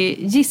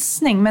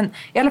 gissning, men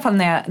i alla fall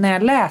när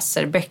jag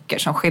läser böcker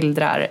som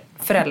skildrar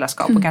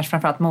föräldraskap och kanske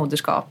framförallt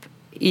moderskap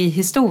i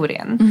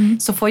historien,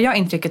 så får jag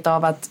intrycket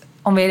av att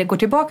om vi går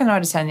tillbaka några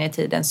decennier i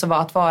tiden, så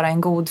var att vara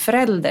en god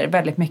förälder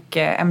väldigt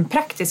mycket en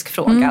praktisk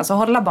fråga. Alltså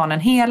hålla barnen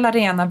hela,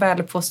 rena,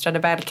 väluppfostrade,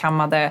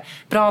 välkammade,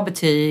 bra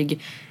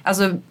betyg.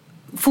 Alltså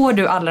får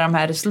du alla de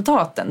här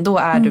resultaten, då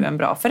är du en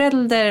bra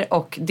förälder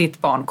och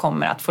ditt barn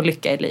kommer att få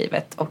lycka i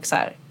livet och så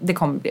här, det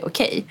kommer bli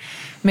okej.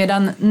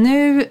 Medan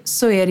nu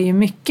så är det ju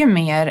mycket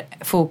mer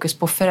fokus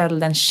på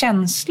förälderns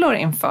känslor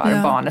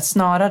inför barnet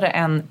snarare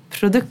än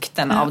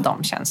produkten av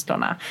de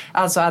känslorna.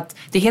 Alltså att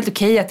det är helt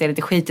okej att det är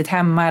lite skitigt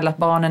hemma eller att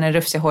barnen är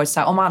rufsiga hårt, så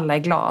här, om alla är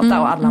glada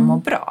och alla mår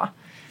bra.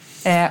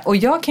 Och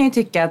jag kan ju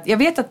tycka att, jag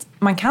vet att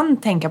man kan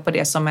tänka på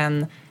det som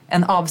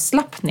en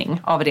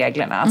avslappning av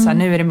reglerna. Alltså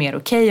nu är det mer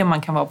okej och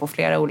man kan vara på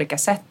flera olika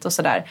sätt och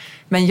sådär.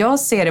 Men jag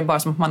ser det bara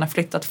som att man har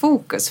flyttat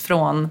fokus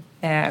från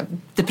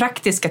det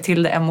praktiska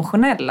till det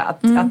emotionella.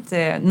 Att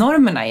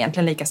normerna är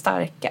egentligen lika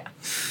starka.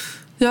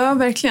 Ja,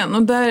 verkligen.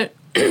 Och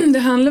det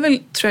handlar väl,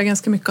 tror jag,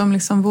 ganska mycket om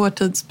liksom vår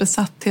tids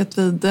besatthet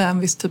vid en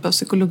viss typ av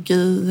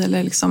psykologi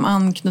eller liksom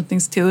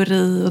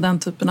anknytningsteori och den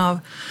typen av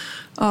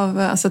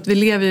alltså att vi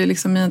lever ju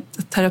liksom i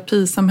ett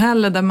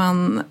terapisamhälle där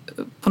man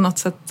på något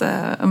sätt,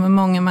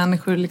 många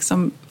människor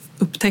liksom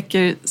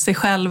upptäcker sig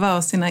själva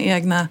och sina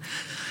egna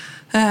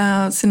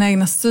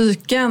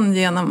psyken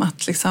genom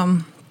att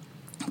liksom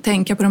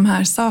tänka på de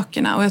här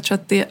sakerna. Och jag tror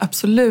att det är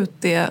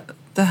absolut det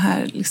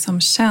här liksom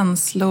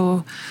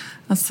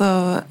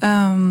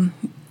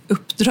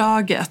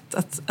uppdraget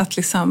att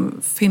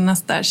liksom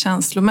finnas där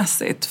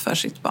känslomässigt för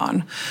sitt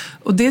barn.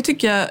 Och det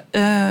tycker jag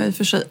i och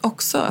för sig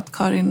också att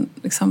Karin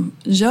liksom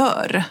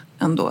gör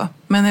ändå.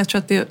 Men jag tror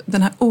att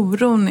den här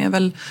oron är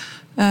väl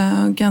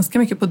ganska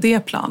mycket på det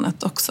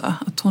planet också.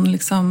 Att hon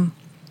liksom,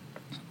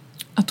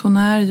 att hon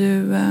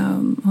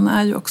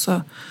är ju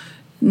också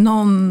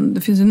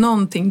det finns ju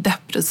någonting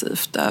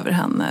depressivt över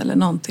henne eller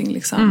någonting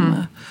liksom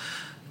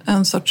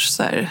en sorts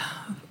så här,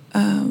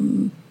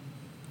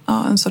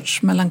 en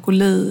sorts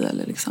melankoli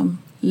eller liksom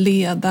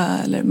leda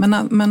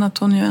men att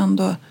hon ju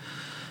ändå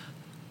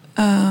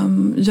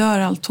gör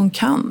allt hon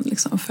kan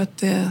liksom för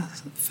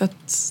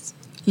att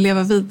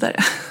leva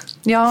vidare.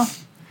 Ja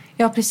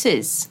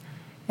precis.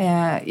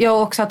 Ja,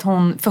 också att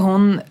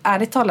hon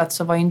ärligt talat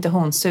så var ju inte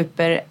hon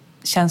super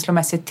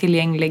känslomässigt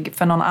tillgänglig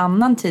för någon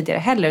annan tidigare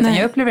heller. Utan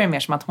jag upplever det mer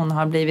som att hon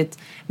har blivit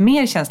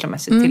mer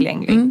känslomässigt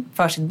tillgänglig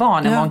för sitt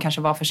barn än vad hon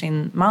kanske var för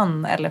sin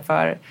man eller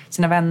för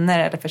sina vänner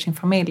eller för sin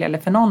familj eller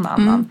för någon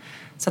annan.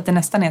 Så att det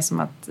nästan är som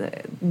att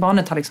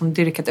barnet har liksom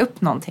dyrkat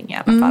upp någonting i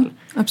alla fall.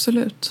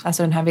 Absolut.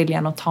 Alltså den här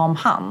viljan att ta om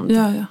hand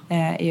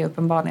är ju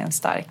uppenbarligen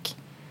stark.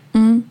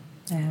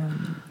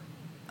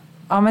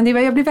 Ja, men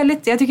jag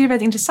tycker det är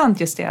väldigt intressant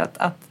just det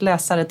att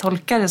läsare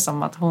tolkar det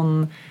som att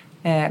hon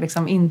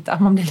liksom inte,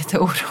 att man blir lite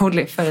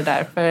orolig för det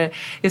där. För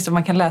just att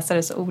man kan läsa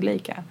det så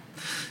olika.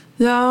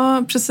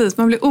 Ja, precis.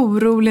 Man blir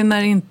orolig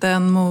när inte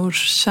en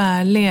mors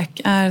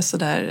kärlek är så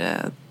där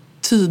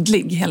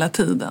tydlig hela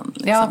tiden.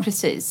 Liksom. Ja,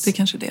 precis. Det är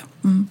kanske det.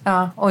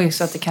 Ja, och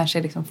just att det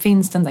kanske liksom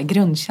finns den där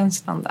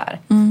grundkänslan där.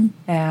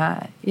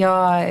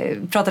 Jag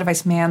pratade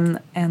faktiskt med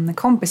en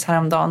kompis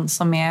häromdagen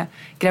som är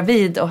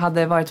gravid och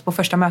hade varit på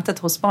första mötet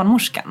hos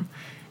barnmorskan.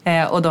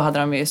 Och då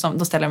hade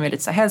då ställde de ju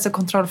lite så här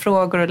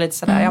hälsokontrollfrågor och lite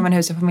sådär, ja men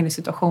hur ser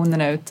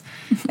familjesituationen ut?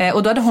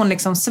 Och då hade hon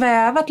liksom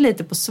svävat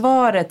lite på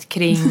svaret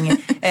kring,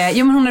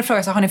 men hon hade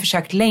frågat så har ni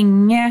försökt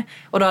länge?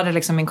 Och då hade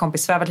liksom min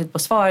kompis svävat lite på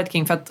svaret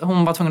kring, för att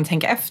hon var tvungen att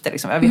tänka efter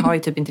liksom, vi har ju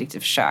typ inte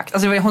riktigt försökt.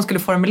 Alltså hon skulle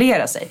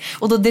formulera sig.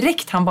 Och då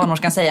direkt han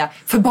barnmorskan säga,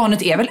 för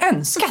barnet är väl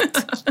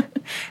önskat?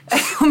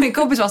 Och min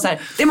kompis var så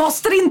här, det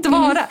måste det inte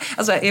vara.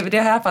 Alltså i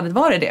det här fallet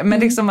var det, men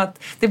liksom att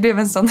det blev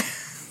en sån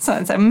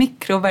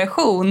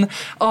mikroversion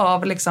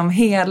av liksom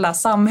hela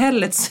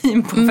samhällets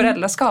syn på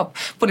föräldraskap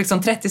på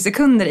liksom 30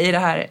 sekunder i det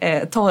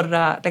här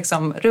torra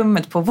liksom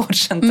rummet på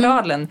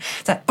vårdcentralen.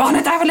 Så här,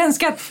 barnet är väl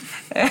önskat?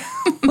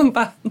 Hon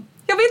bara,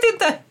 jag vet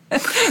inte.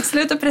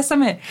 Sluta pressa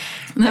mig.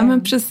 Nej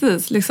men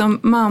precis, liksom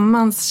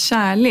mammans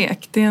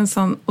kärlek, det är en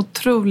sån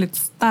otroligt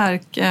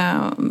stark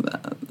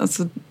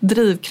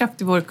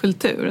drivkraft i vår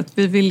kultur. Att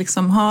vi vill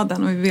liksom ha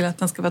den och vi vill att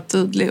den ska vara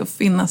tydlig och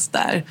finnas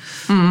där.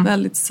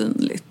 Väldigt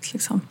synligt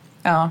liksom.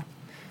 Ja,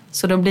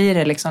 så då blir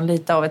det liksom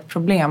lite av ett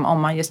problem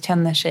om man just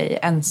känner sig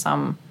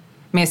ensam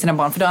med sina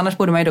barn. För då, annars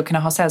borde man ju då kunna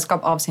ha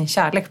sällskap av sin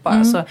kärlek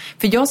bara. Så,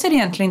 för jag ser det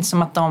egentligen inte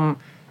som att de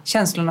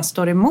känslorna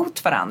står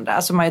emot varandra.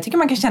 Alltså jag tycker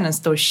man kan känna en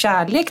stor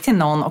kärlek till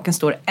någon och en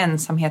stor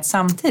ensamhet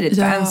samtidigt.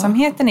 För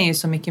ensamheten är ju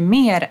så mycket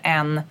mer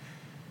än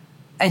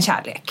en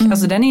kärlek.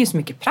 Alltså den är ju så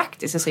mycket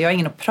praktisk. Alltså jag har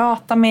ingen att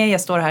prata med.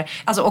 Jag står här,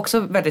 alltså också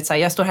väldigt så här,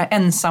 jag står här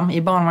ensam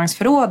i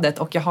barnvagnsförrådet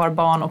och jag har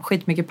barn och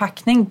skitmycket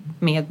packning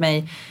med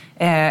mig.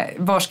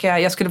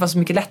 Jag skulle vara så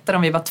mycket lättare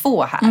om vi var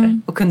 2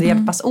 här och kunde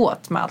hjälpas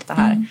åt med allt det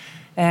här.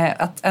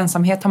 Att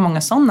ensamhet har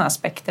många sådana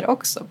aspekter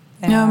också.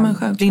 Ja, men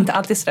det är inte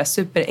alltid sådär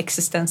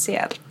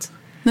superexistentiellt.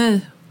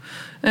 Nej,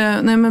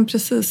 men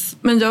precis.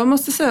 Men jag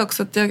måste säga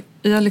också att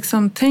jag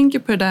liksom tänker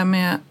på det där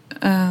med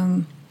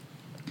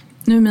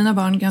nu är mina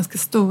barn ganska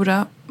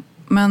stora,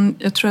 men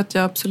jag tror att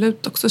jag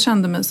absolut också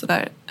kände mig så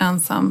där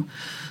ensam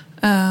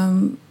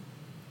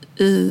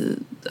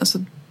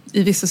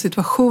i vissa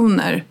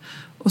situationer.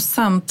 Och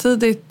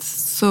samtidigt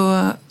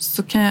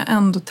så kan jag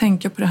ändå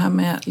tänka på det här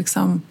med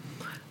liksom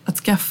att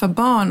skaffa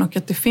barn och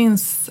att det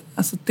finns,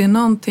 alltså det är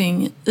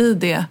någonting i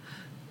det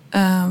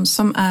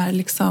som är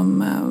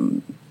liksom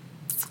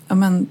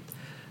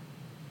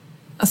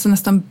alltså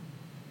nästan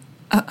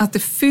att det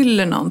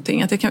fyller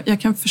någonting. Att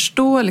jag kan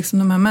förstå liksom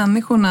de här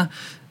människorna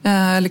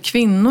eller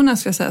kvinnorna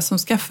ska jag säga, som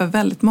skaffar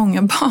väldigt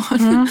många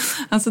barn.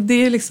 Alltså det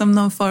är liksom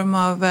någon form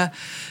av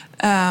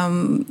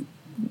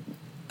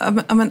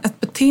ett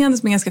beteende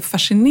som är ganska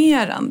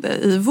fascinerande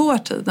i vår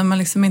tid, där man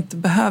liksom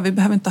vi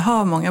behöver inte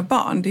ha många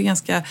barn. Det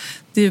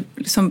är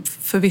liksom,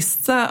 för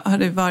vissa har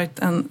det varit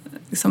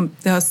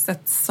det har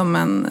sett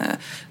som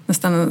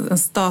nästan en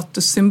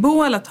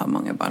statussymbol att ha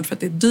många barn, för att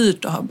det är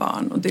dyrt att ha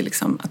barn, och det är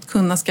liksom att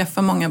kunna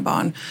skaffa många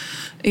barn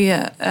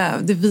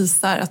det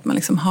visar att man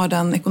liksom har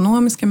den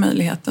ekonomiska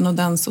möjligheten och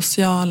den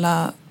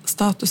sociala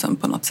statusen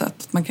på något sätt,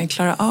 att man kan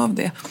klara av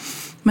det.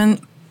 Men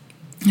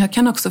jag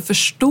kan också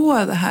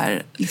förstå det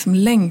här liksom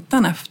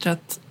längtan efter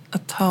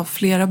att ha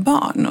flera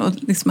barn, och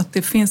liksom att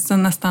det finns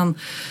nästan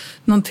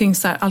någonting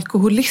så här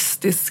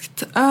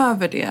alkoholistiskt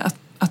över det,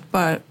 att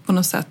bara på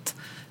något sätt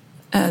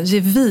ge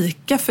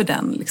vika för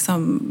den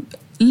liksom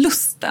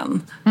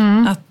lusten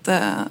att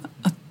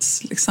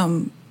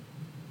liksom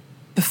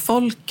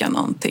befolka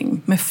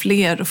någonting med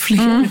fler och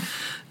fler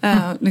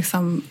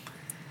liksom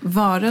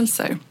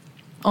varelser.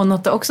 Och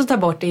något att också ta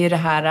bort är ju det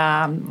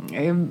här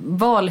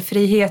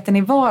valfriheten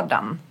i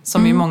vardagen,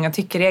 som ju många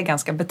tycker är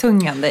ganska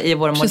betungande i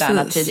vår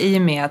moderna tid, i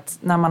och med att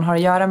när man har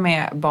att göra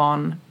med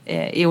barn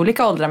i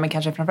olika åldrar, men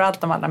kanske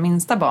framförallt de allra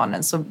minsta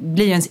barnen, så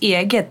blir ju ens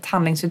eget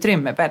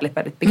handlingsutrymme väldigt,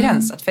 väldigt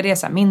begränsat. För det är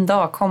så här, min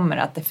dag kommer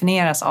att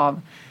definieras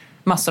av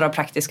massor av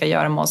praktiska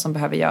göromål som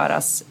behöver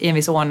göras i en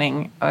viss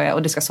ordning,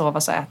 och det ska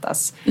sovas och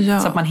ätas. Ja.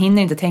 Så att man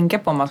hinner inte tänka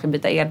på om man ska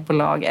byta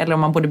elbolag eller om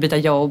man borde byta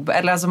jobb,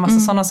 eller alltså massa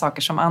sådana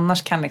saker som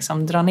annars kan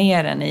liksom dra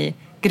ner en i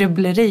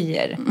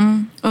grubblerier.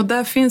 Och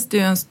där finns det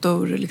ju en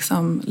stor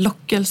liksom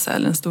lockelse,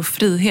 eller en stor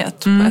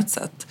frihet på ett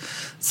sätt,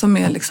 som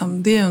är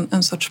liksom, det är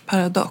en sorts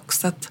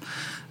paradox, att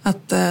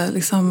att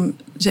liksom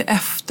ge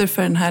efter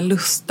för den här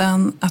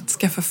lusten att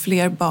skaffa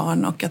fler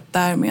barn och att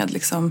därmed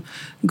liksom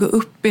gå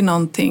upp i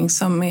någonting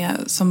som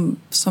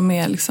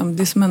är liksom,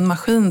 det är som en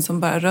maskin som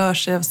bara rör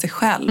sig av sig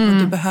själv. Och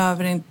du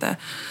behöver inte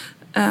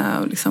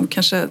liksom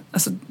kanske,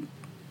 alltså,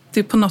 det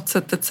är på något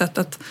sätt ett sätt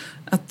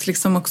att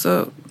liksom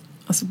också,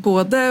 alltså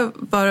både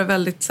vara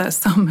väldigt så här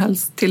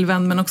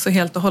samhällstillvänd men också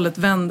helt och hållet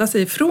vända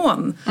sig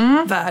ifrån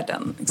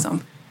världen. Liksom.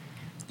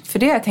 För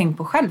det har jag tänkt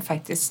på själv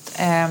faktiskt.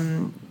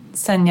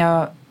 Sen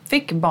jag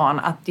fick barn,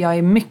 att jag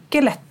är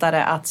mycket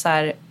lättare att så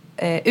här,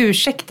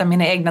 ursäkta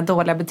mina egna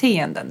dåliga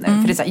beteenden nu.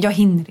 För det är så här, jag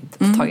hinner inte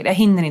ta tag i det. Jag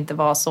hinner inte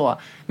vara så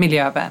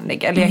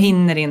miljövänlig. Eller jag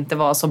hinner inte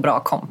vara så bra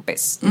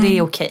kompis. Det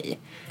är okej.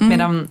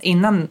 Medan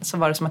innan så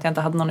var det som att jag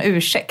inte hade någon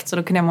ursäkt. Så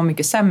då kunde jag må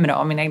mycket sämre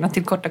av mina egna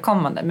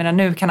tillkortakommande. Medan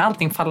nu kan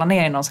allting falla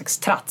ner i någon slags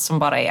tratt som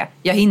bara är,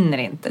 jag hinner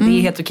inte. Det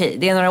är helt okej.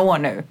 Det är några år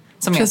nu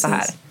som är så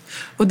här.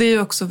 Och det är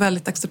ju också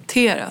väldigt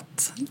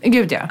accepterat.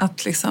 Gud, ja.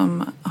 Att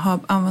liksom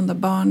använda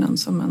barnen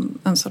som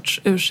en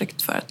sorts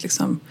ursäkt för att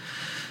liksom,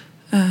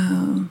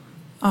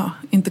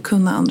 inte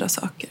kunna andra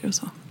saker och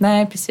så.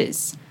 Nej,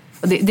 precis.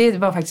 Och det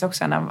var faktiskt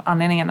också en av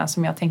anledningarna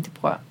som jag tänkte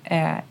på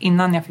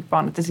innan jag fick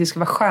barnet. Det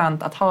skulle vara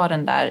skönt att ha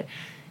den där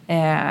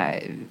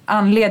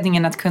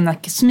anledningen att kunna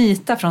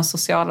smita från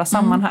sociala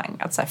sammanhang.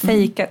 Att så här,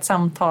 fejka ett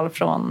samtal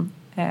från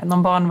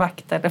någon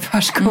barnvakt eller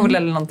förskola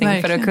eller någonting.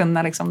 Verkligen. För att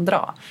kunna liksom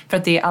dra. För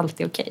att det är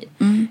alltid okej.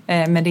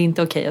 Men det är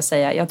inte okej att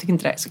säga, jag tycker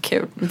inte det är så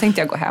kul. Nu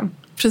tänkte jag gå hem.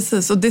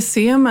 Precis, och det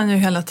ser man ju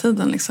hela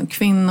tiden. Liksom.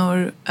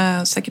 Kvinnor,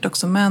 säkert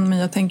också män, men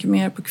jag tänker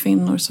mer på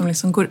kvinnor som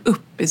liksom går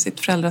upp i sitt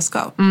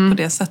föräldraskap på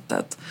det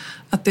sättet.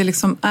 Att det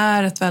liksom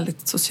är ett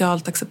väldigt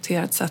socialt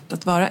accepterat sätt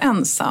att vara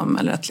ensam.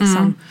 Eller att,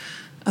 liksom,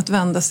 att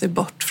vända sig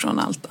bort från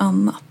allt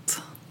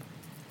annat.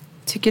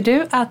 Tycker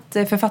du att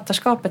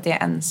författarskapet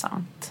är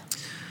ensamt?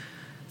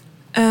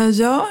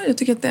 Ja, jag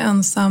tycker att det är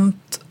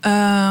ensamt.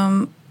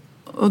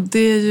 Och det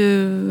är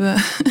ju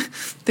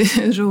det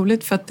är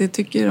roligt för att det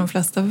tycker ju de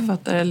flesta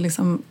författare.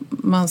 Liksom,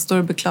 man står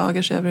och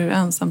beklagar sig över hur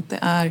ensamt det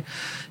är.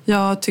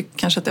 Jag tycker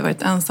kanske att det har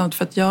varit ensamt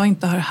för att jag har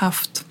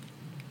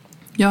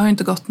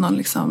inte gått någon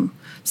liksom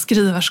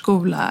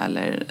skrivarskola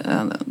eller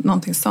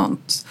någonting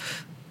sånt.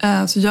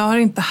 Så jag har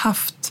inte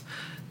haft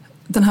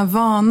den här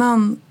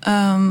vanan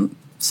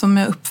som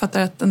jag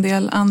uppfattar att en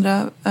del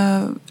andra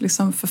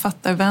liksom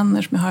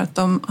författarvänner som jag har, att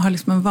de har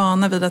liksom en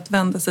vana vid att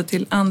vända sig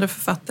till andra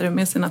författare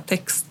med sina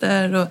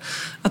texter och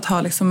att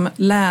ha liksom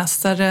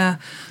läsare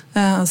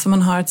som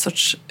man har ett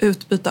sorts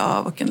utbyte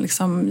av och en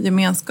liksom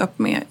gemenskap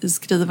med i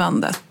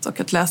skrivandet och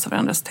att läsa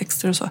varandras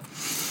texter och så.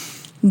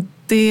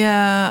 Det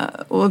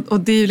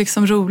är ju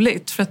liksom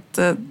roligt för att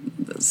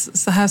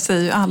så här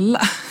säger ju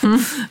alla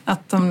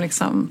att de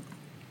liksom.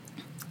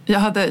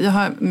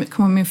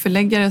 Min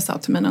förläggare sa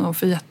till mig någon gång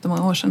för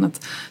jättemånga år sedan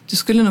att du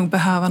skulle nog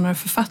behöva några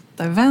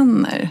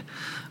författarvänner.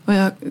 Och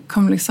jag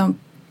kom liksom,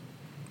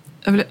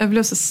 jag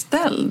blev så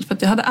ställd för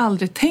att jag hade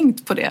aldrig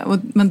tänkt på det.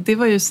 Men det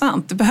var ju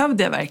sant, det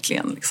behövde jag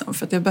verkligen. Liksom,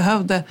 för att jag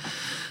behövde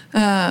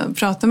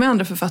prata med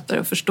andra författare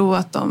och förstå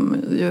att de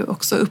ju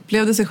också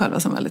upplevde sig själva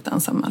som väldigt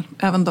ensamma.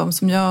 Även de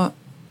som jag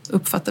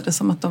uppfattade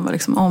som att de var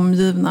liksom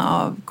omgivna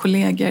av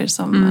kollegor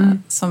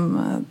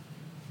som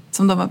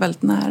de var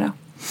väldigt nära.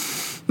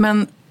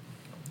 Men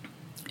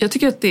jag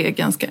tycker att det är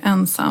ganska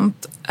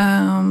ensamt.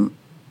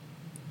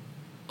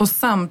 Och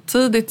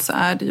samtidigt så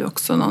är det ju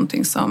också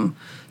någonting som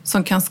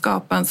kan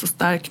skapa en så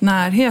stark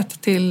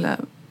närhet till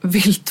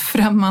vilt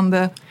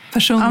främmande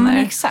personer. Ja, men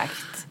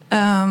exakt.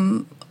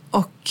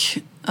 Och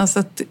alltså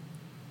att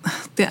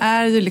det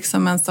är ju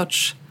liksom en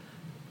sorts.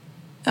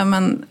 Ja,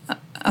 men,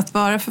 att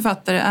vara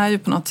författare är ju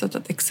på något sätt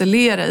att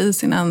excellera i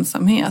sin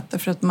ensamhet.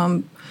 Därför att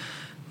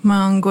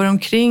man går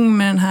omkring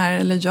med den här,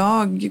 eller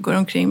jag går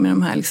omkring med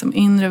de här liksom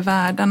inre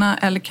världarna,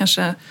 eller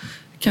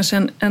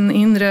kanske en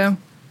inre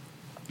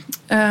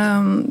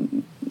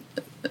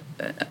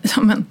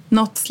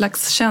något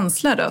slags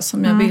känsla då,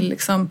 som jag vill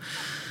liksom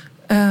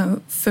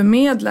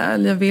förmedla,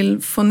 eller jag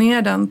vill få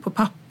ner den på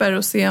papper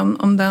och se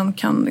om den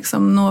kan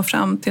liksom nå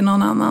fram till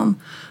någon annan.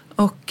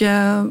 Och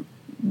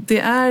det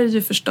är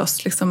ju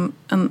förstås liksom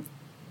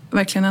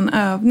verkligen en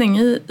övning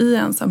i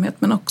ensamhet,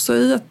 men också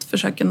i att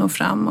försöka nå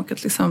fram och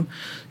att liksom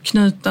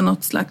knyta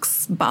något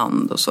slags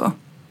band och så.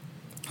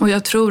 Och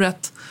jag tror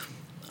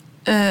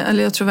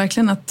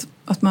verkligen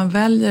att man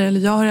väljer, eller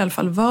jag har i alla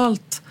fall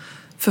valt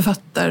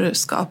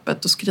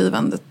författarskapet och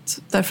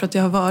skrivandet därför att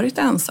jag har varit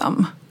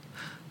ensam.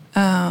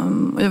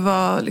 Jag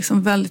var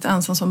liksom väldigt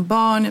ensam som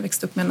barn. Jag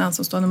växte upp med en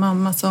ensamstående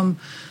mamma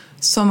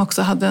som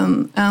också hade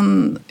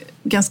en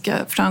ganska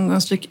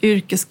framgångsrik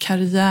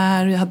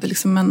yrkeskarriär. Jag hade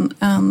liksom en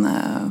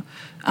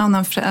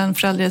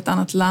förälder i ett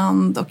annat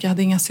land och jag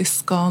hade inga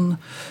syskon.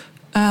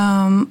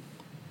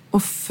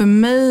 Och för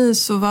mig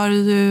så var det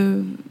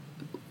ju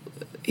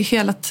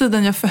hela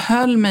tiden, jag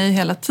förhöll mig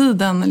hela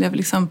tiden, eller jag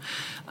liksom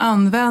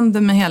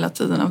använde mig hela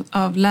tiden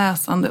av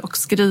läsande och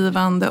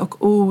skrivande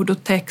och ord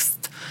och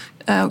text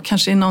och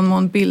kanske i någon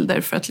mån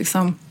bilder för att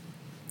liksom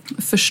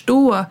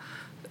förstå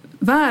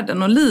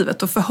världen och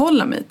livet och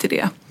förhålla mig till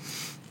det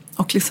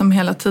och liksom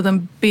hela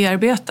tiden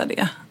bearbeta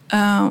det.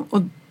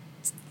 Och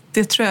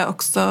det tror jag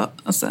också,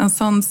 alltså en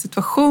sån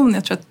situation,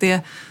 jag tror att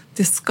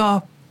det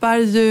skapar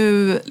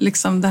ju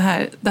liksom det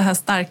här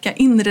starka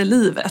inre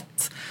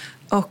livet.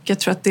 Och jag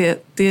tror att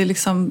det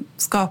liksom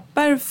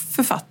skapar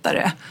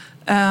författare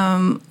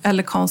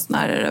eller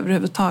konstnärer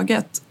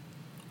överhuvudtaget.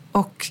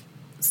 Och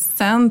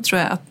sen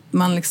tror jag att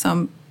man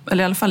liksom,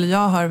 eller i alla fall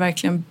jag har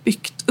verkligen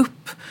byggt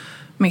upp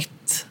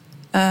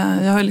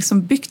jag har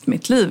liksom byggt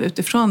mitt liv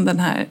utifrån den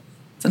här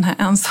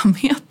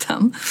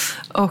ensamheten.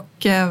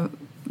 Och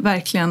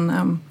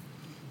verkligen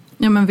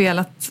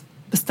velat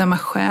bestämma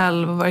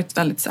själv och varit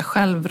väldigt så här,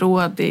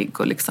 självrådig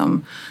och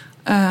liksom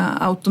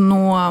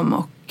autonom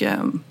och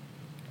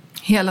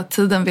hela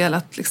tiden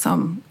velat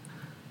liksom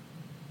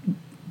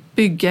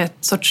bygga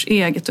ett sorts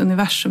eget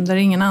universum där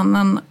ingen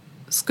annan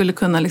skulle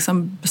kunna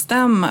liksom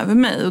bestämma över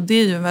mig. Och det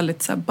är ju en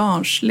väldigt så här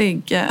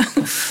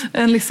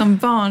en liksom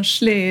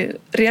barnslig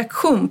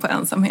reaktion på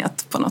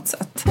ensamhet på något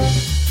sätt.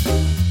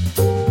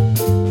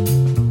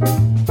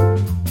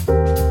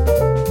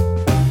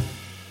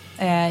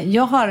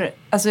 Jag har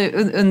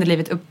under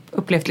livet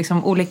upplevt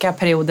liksom olika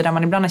perioder där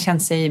man ibland har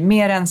känt sig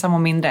mer ensam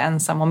och mindre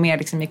ensam och mer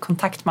liksom i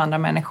kontakt med andra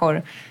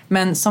människor.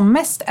 Men som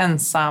mest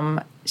ensam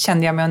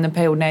kände jag mig under en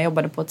period när jag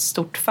jobbade på ett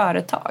stort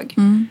företag.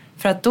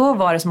 För att då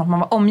var det som att man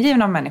var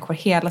omgiven av människor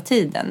hela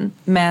tiden.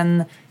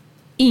 Men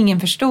ingen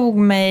förstod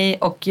mig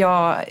och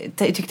jag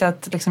tyckte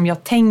att liksom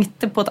jag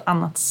tänkte på ett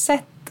annat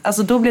sätt.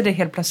 Alltså då blev det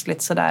helt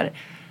plötsligt sådär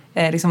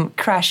liksom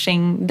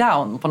crashing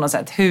down på något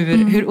sätt.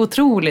 Hur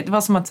otroligt. Det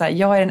var som att så här,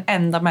 jag är den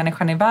enda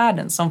människan i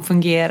världen som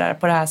fungerar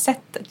på det här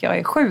sättet. Jag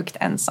är sjukt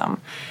ensam.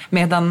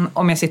 Medan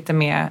om jag sitter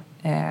med,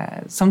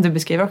 som du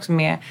beskriver också,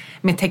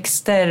 med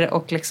texter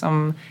och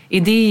liksom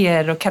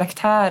idéer och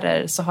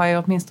karaktärer så har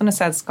jag åtminstone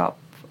sällskap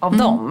av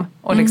dem.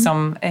 Och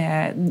liksom,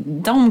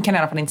 de kan i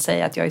alla fall inte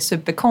säga att jag är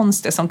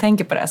superkonstig som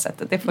tänker på det här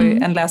sättet. Det får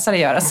ju en läsare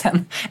göra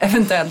sen,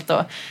 eventuellt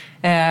då.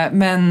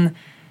 Men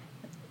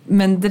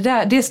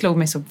det slog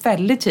mig så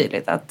väldigt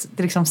tydligt att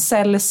det liksom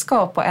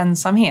sällskap och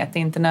ensamhet är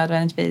inte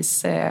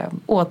nödvändigtvis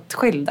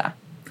åtskilda.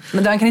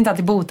 Men man kan inte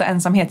alltid bota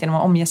ensamhet genom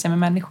att omge sig med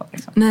människor.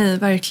 Liksom. Nej,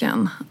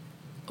 verkligen.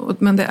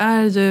 Men det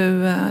är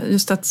ju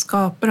just att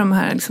skapa de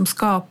här, liksom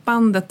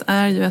skapandet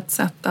är ju ett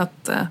sätt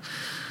att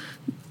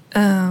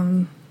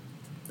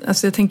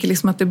alltså jag tänker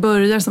liksom att det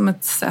börjar som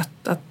ett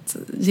sätt att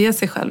ge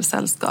sig själv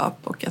sällskap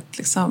och att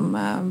liksom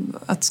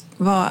att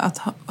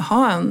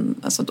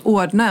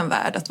ordna en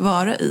värld att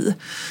vara i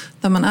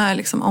där man är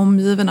liksom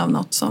omgiven av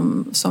något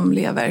som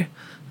lever.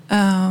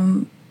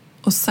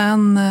 Och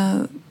sen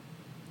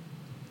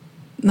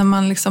när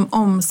man liksom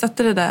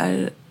omsätter det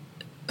där,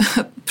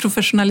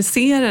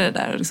 professionaliserar det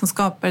där och liksom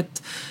skapar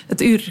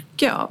ett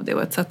yrke av det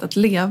och ett sätt att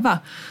leva,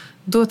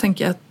 då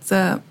tänker jag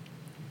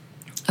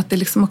att det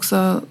liksom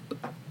också,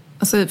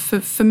 alltså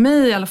för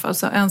mig i alla fall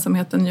så har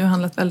ensamheten ju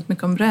handlat väldigt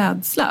mycket om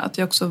rädsla. Att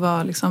jag också har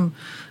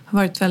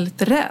varit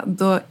väldigt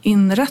rädd och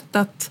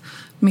inrättat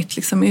mitt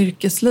liksom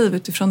yrkesliv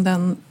utifrån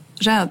den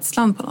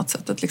rädslan på något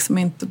sätt. Att liksom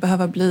inte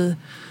behöva bli,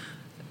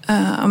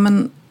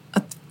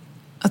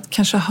 att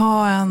kanske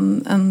ha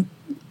en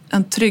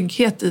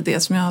trygghet i det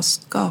som jag har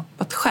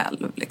skapat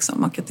själv.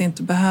 Liksom, och att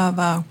inte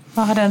behöva...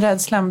 Vad har den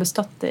rädslan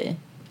bestått i?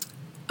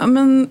 Ja,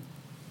 men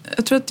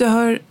jag tror att jag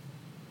har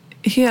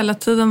hela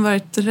tiden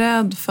varit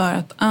rädd för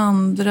att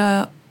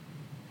andra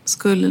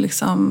skulle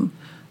liksom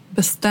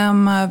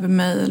bestämma över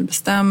mig eller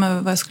bestämma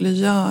över vad jag skulle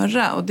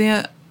göra. Och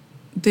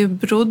det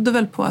berodde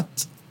väl på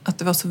att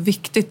det var så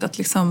viktigt att,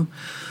 liksom,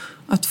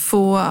 att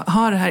få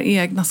ha det här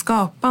egna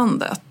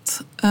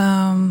skapandet.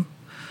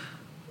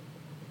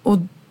 Och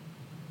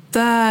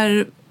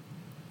där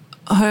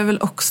har jag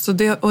väl också,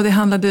 och det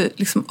handlade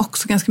liksom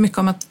också ganska mycket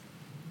om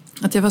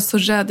att jag var så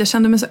rädd, jag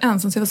kände mig så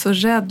ensam så jag var så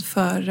rädd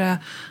för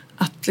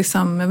att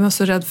liksom, jag var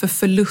så rädd för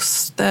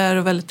förluster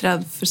och väldigt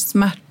rädd för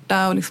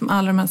smärta och liksom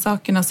alla de här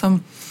sakerna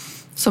som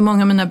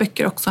många av mina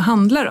böcker också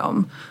handlar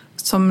om.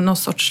 Som någon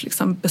sorts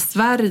liksom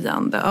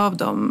besvärjande av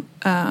de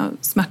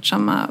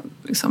smärtsamma,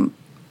 liksom,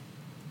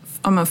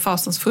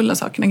 fasansfulla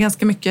sakerna.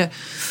 Ganska mycket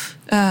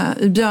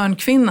i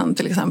Björnkvinnan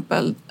till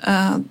exempel.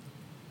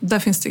 Där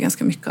finns det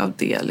ganska mycket av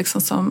det.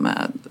 Liksom som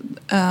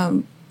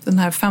den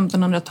här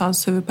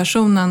 1500-tals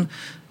huvudpersonen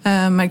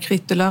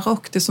Marguerite de la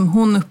Roque, det som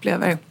hon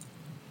upplever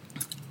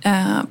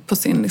på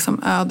sin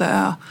liksom öde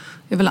ö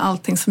är väl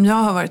allting som jag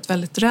har varit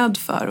väldigt rädd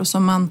för och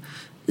som man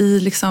i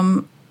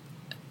liksom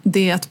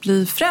det att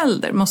bli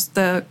förälder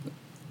måste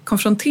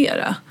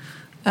konfrontera.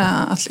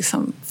 Att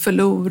liksom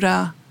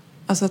förlora,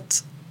 alltså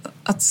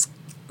att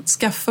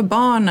skaffa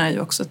barn är ju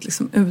också att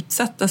liksom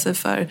utsätta sig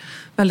för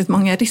väldigt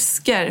många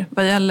risker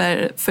vad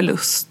gäller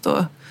förlust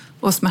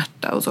och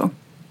smärta och så.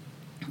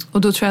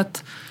 Och då tror jag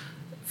att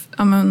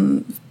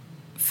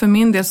för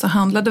min del så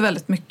handlade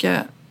väldigt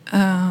mycket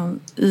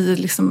i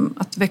liksom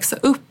att växa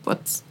upp och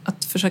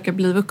att försöka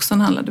bli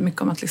vuxen handlade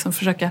mycket om att liksom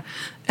försöka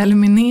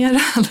eliminera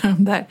alla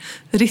de där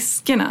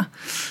riskerna.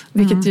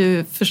 Vilket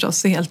ju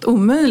förstås är helt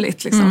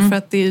omöjligt liksom, för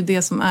att det är ju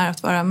det som är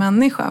att vara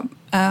människa.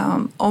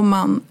 Om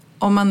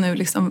man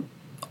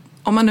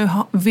nu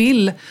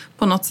vill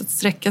på något sätt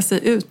sträcka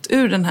sig ut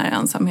ur den här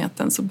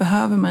ensamheten så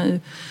behöver man ju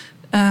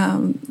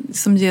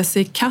som ger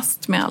sig i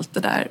kast med allt det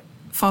där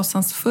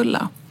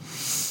fasansfulla.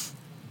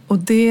 Och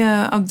det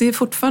är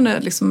fortfarande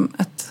liksom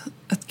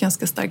ett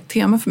ganska starkt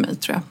tema för mig,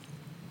 tror jag.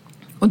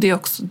 Och det är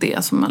också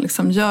det som man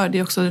liksom gör. Det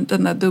är också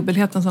den där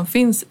dubbelheten som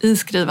finns i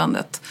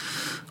skrivandet.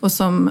 Och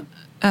som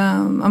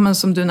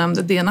du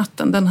nämnde,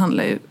 D-natten, den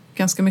handlar ju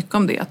ganska mycket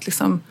om det. Att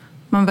liksom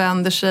man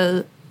vänder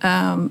sig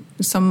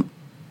liksom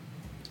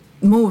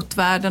mot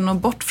världen och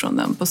bort från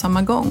den på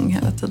samma gång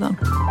hela tiden.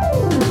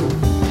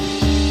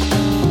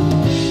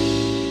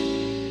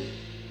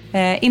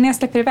 Innan jag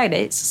släpper iväg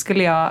dig så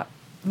skulle jag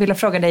vilja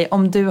fråga dig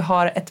om du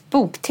har ett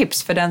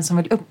boktips för den som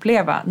vill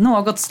uppleva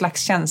något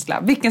slags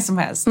känsla, vilken som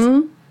helst.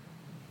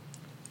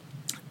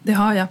 Det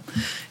har jag.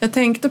 Jag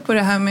tänkte på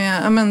det här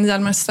med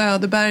Hjalmar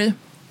Söderberg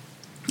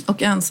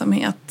och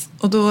ensamhet.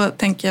 Och då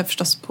tänker jag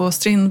förstås på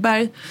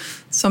Strindberg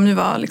som ju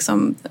var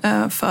liksom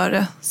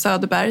före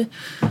Söderberg.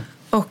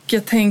 Och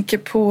jag tänker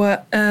på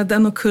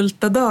Den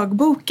ockulta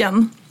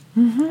dagboken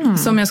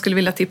som jag skulle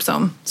vilja tipsa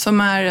om.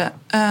 Som är,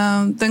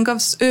 den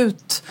gavs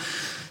ut,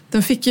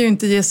 den fick ju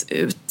inte ges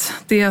ut.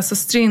 Det är alltså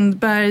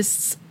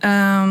Strindbergs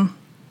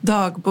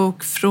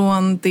dagbok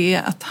från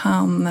det att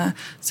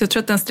så jag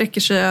tror att den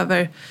sträcker sig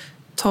över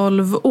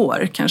 12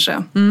 år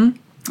kanske.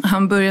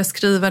 Han börjar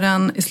skriva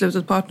den i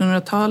slutet på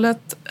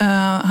 1800-talet.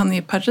 Han är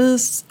i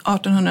Paris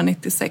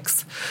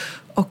 1896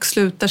 och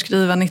slutar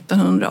skriva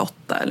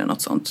 1908 eller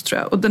något sånt,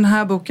 tror jag. Och den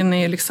här boken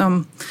är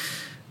liksom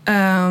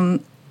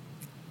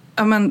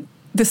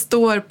det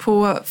står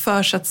på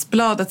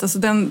försättsbladet, alltså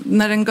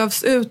när den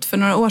gavs ut för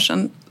några år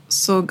sedan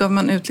så gav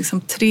man ut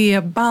liksom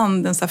 3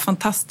 band, en så här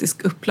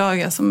fantastisk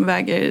upplaga som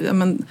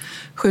väger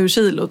 7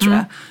 kilo, tror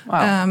jag.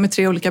 Wow. Med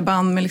 3 olika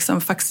band med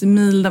liksom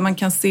facsimil där man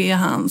kan se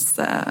hans,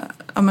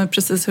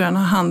 precis hur han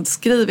har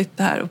handskrivit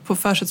det här. Och på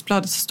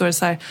försättsbladet så står det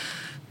så här,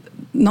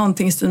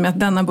 någonting i stil med att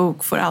denna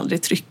bok får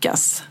aldrig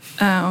tryckas.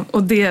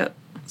 Och det...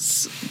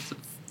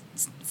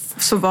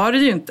 Så var det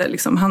ju inte.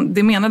 Liksom.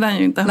 Det menade han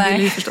ju inte. Han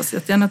ville ju förstås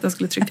jättegärna att den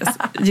skulle tryckas,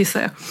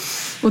 gissar jag.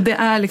 Och det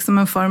är liksom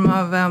en form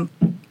av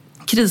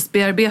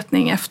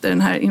krisbearbetning efter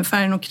den här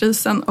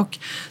Inferno-krisen. Och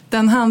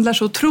den handlar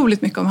så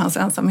otroligt mycket om hans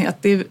ensamhet.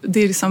 Det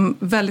är liksom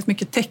väldigt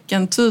mycket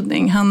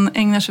teckentydning. Han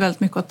ägnar sig väldigt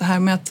mycket åt det här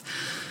med att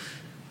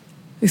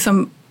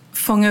liksom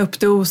fånga upp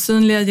det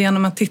osynliga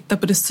genom att titta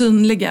på det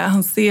synliga.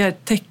 Han ser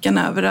tecken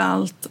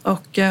överallt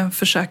och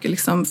försöker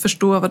liksom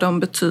förstå vad de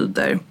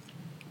betyder.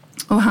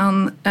 Och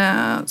han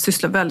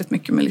sysslar väldigt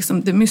mycket med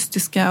liksom det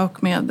mystiska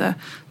och med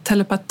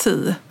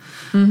telepati.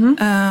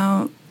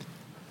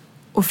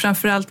 Och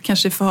framförallt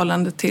kanske i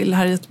förhållande till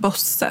Harriet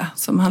Bosse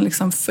som han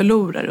liksom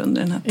förlorar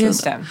under den här tiden.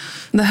 Just det.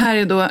 Det här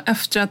är då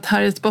efter att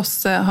Harriet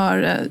Bosse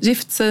har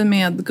gift sig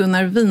med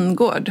Gunnar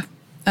Wingård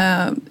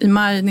i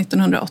maj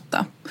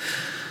 1908.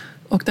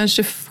 Och den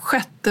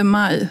 26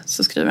 maj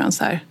så skriver han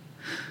så här: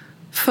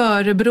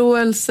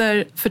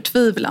 förebråelser,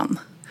 förtvivlan.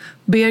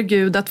 Ber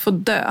Gud att få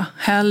dö,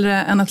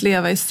 hellre än att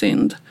leva i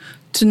synd.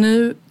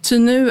 Ty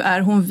nu är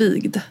hon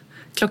vigd.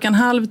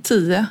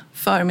 9:30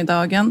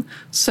 förmiddagen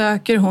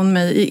söker hon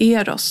mig i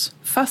Eros,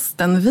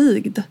 fastän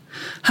vigd.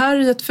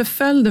 Harriet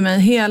förföljde mig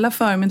hela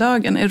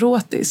förmiddagen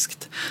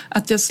erotiskt,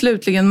 att jag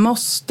slutligen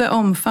måste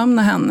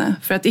omfamna henne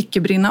för att icke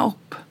brinna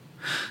upp.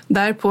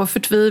 Därpå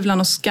förtvivlan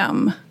och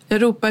skam.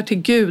 Jag ropar till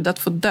Gud att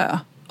få dö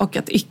och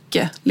att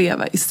icke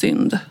leva i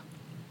synd.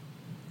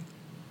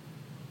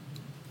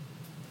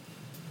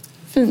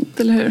 Fint,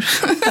 eller hur?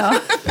 Ja.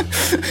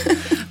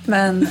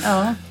 Men,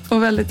 ja.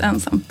 Och väldigt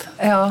ensamt.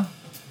 Ja.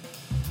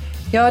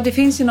 Ja, det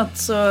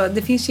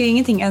finns ju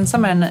ingenting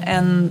ensammare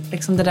än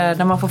liksom det där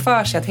när man får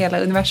för sig att hela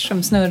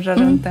universum snurrar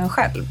runt en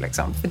själv.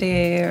 Liksom. För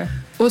det är...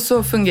 Och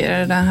så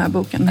fungerar den här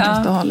boken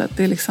helt och hållet.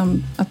 Det är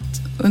liksom att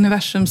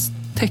universums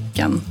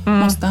tecken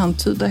måste han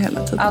tyda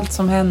hela tiden. Allt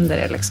som händer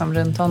är liksom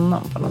runt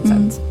honom på något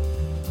sätt.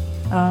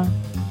 Ja.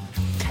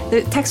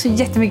 Tack så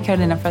jättemycket,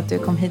 Carolina, för att du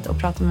kom hit och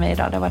pratade med mig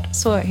idag. Det har varit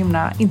så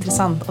himla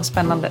intressant och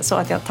spännande så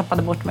att jag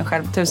tappade bort mig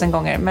själv 1000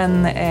 gånger.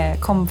 Men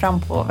kom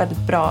fram på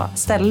väldigt bra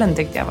ställen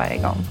tyckte jag varje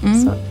gång.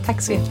 Så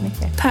tack så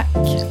jättemycket. Tack.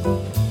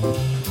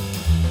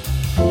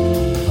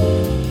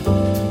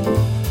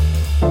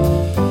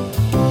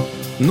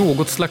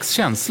 Något slags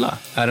känsla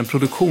är en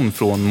produktion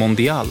från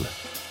Mondial.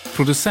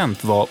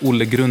 Producent var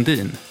Olle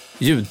Grundin.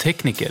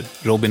 Ljudtekniker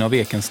Robin av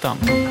Ekenstam.